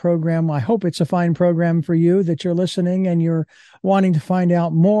fine program. I hope it's a fine program for you, that you're listening and you're wanting to find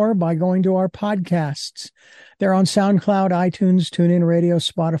out more by going to our podcasts. They're on SoundCloud, iTunes, TuneIn Radio,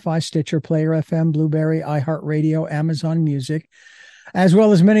 Spotify, Stitcher, Player FM, Blueberry, iHeartRadio, Amazon Music, as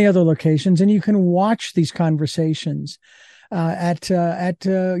well as many other locations. And you can watch these conversations at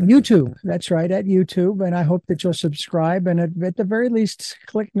YouTube. That's right, at YouTube. And I hope that you'll subscribe and at the very least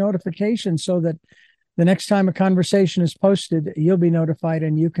click notifications, so that the next time a conversation is posted, you'll be notified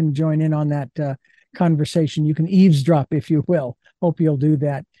and you can join in on that conversation. You can eavesdrop, if you will. Hope you'll do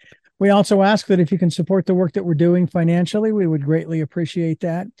that. We also ask that if you can support the work that we're doing financially, we would greatly appreciate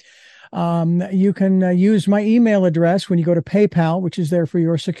that. You can use my email address when you go to PayPal, which is there for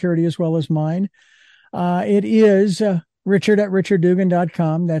your security as well as mine. It is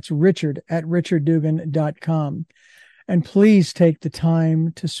richard@richarddugan.com. That's richard@richarddugan.com. And please take the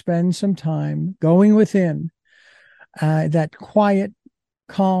time to spend some time going within that quiet,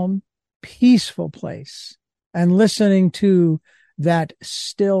 calm, peaceful place and listening to that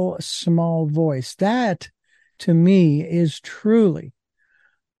still small voice. That, to me, is truly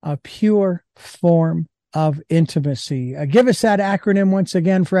a pure form of intimacy. Give us that acronym once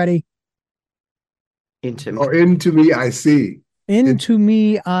again, Freddy. Into Into me, I see. Into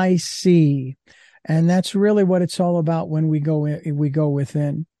me, I see. And that's really what it's all about when we go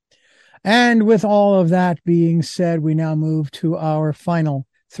within. And with all of that being said, we now move to our final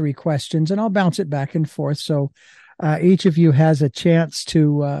three questions, and I'll bounce it back and forth. So each of you has a chance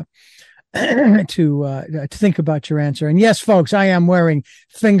to think about your answer. And yes, folks, I am wearing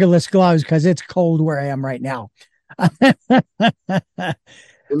fingerless gloves because it's cold where I am right now.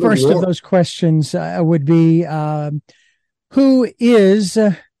 First of those questions would be, who is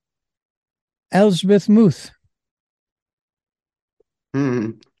Elsbeth Meuth?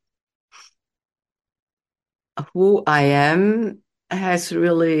 Who I am has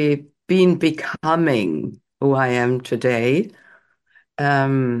really been becoming who I am today.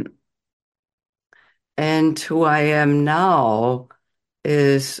 And who I am now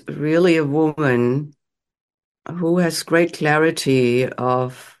is really a woman who has great clarity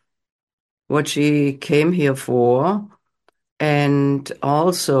of what she came here for, and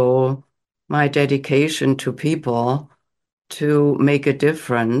also my dedication to people to make a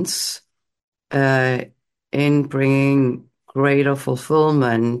difference in bringing greater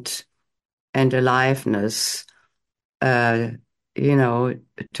fulfillment and aliveness, to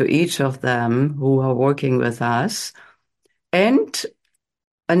each of them who are working with us. And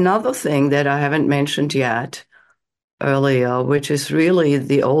another thing that I haven't mentioned yet earlier, which is really,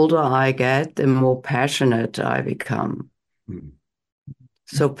 the older I get, the more passionate I become.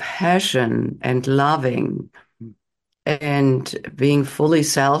 So passion and loving and being fully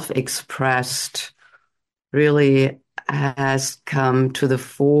self-expressed really has come to the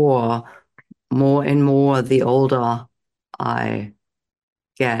fore more and more the older I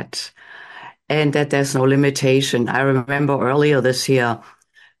get, and that there's no limitation. I remember earlier this year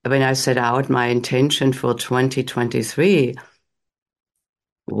when I set out my intention for 2023,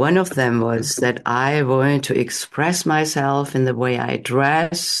 one of them was that I wanted to express myself in the way I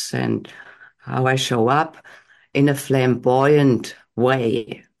dress and how I show up in a flamboyant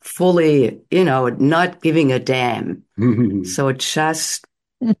way, fully, not giving a damn. So just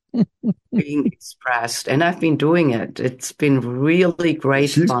being expressed. And I've been doing it. It's been really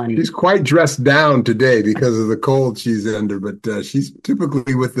great fun. She's quite dressed down today because of the cold she's under, but she's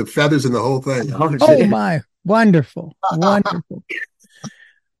typically with the feathers and the whole thing. Oh my, wonderful, wonderful.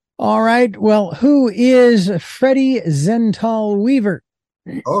 All right. Well, who is Freddy Zental Weaver?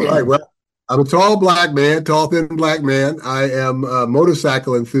 All right. Well, I'm a tall, thin black man. I am a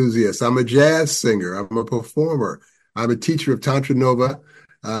motorcycle enthusiast. I'm a jazz singer. I'm a performer. I'm a teacher of Tantra Nova.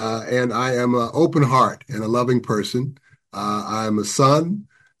 And I am an open heart and a loving person. I'm a son,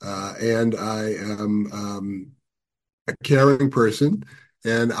 and I am a caring person.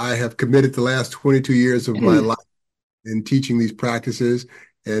 And I have committed the last 22 years of my life in teaching these practices,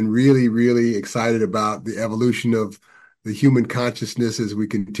 and really, really excited about the evolution of the human consciousness as we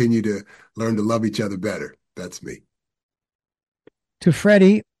continue to learn to love each other better. That's me. To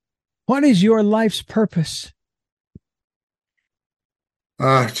Freddy, what is your life's purpose?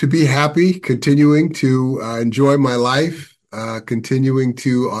 To be happy, continuing to enjoy my life, continuing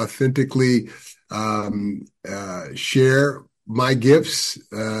to authentically share my gifts,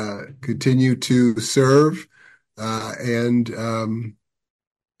 continue to serve, and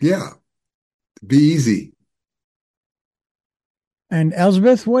yeah, be easy. And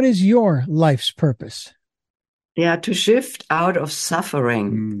Elsbeth, what is your life's purpose? Yeah, to shift out of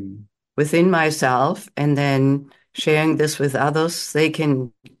suffering within myself and then sharing this with others. They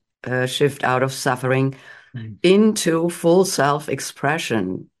can shift out of suffering into full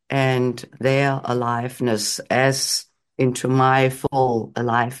self-expression and their aliveness as into my full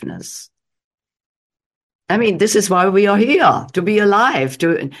aliveness. I mean, this is why we are here, to be alive,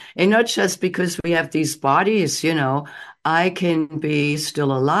 and not just because we have these bodies, I can be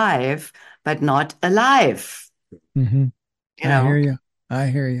still alive, but not alive. Mm-hmm. I hear you. I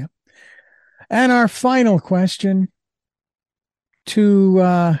hear you. And our final question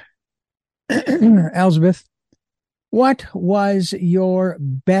to Elsbeth, what was your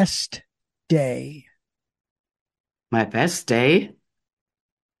best day? My best day?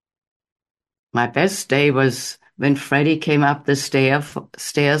 My best day was when Freddy came up the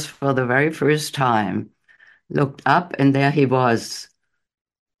stairs for the very first time, looked up, and there he was.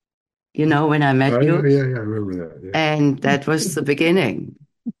 When I met you? Yeah, I remember that. Yeah. And that was the beginning.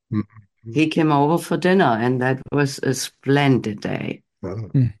 Mm-hmm. He came over for dinner, and that was a splendid day. Oh.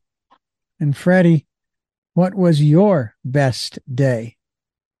 And Freddy, what was your best day?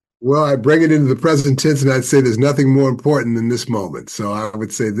 Well, I bring it into the present tense, and I'd say there's nothing more important than this moment. So I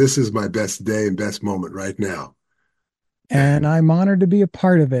would say this is my best day and best moment right now. And I'm honored to be a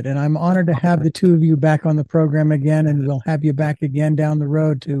part of it. And I'm honored to have the two of you back on the program again. And we'll have you back again down the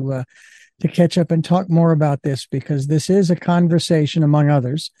road to catch up and talk more about this, because this is a conversation, among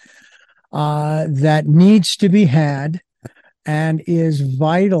others, that needs to be had and is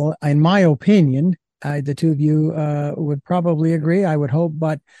vital, in my opinion. The two of you would probably agree, I would hope,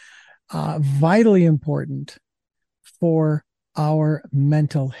 but vitally important for our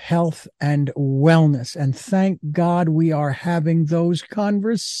mental health and wellness. And thank God we are having those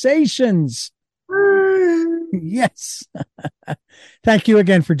conversations. Yes. Thank you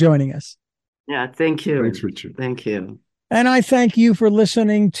again for joining us. Yeah, thank you. Thanks, Richard. Thank you. And I thank you for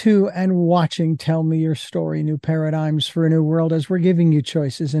listening to and watching Tell Me Your Story, New Paradigms for a New World, as we're giving you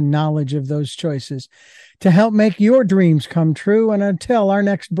choices and knowledge of those choices to help make your dreams come true. And until our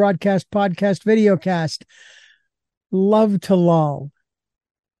next broadcast, podcast, videocast, love to lull.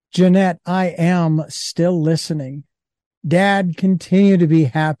 Jeanette, I am still listening. Dad, continue to be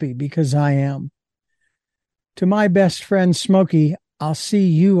happy, because I am. To my best friend, Smokey, I'll see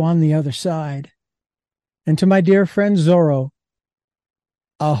you on the other side. And to my dear friend Zorro,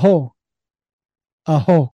 aho, aho.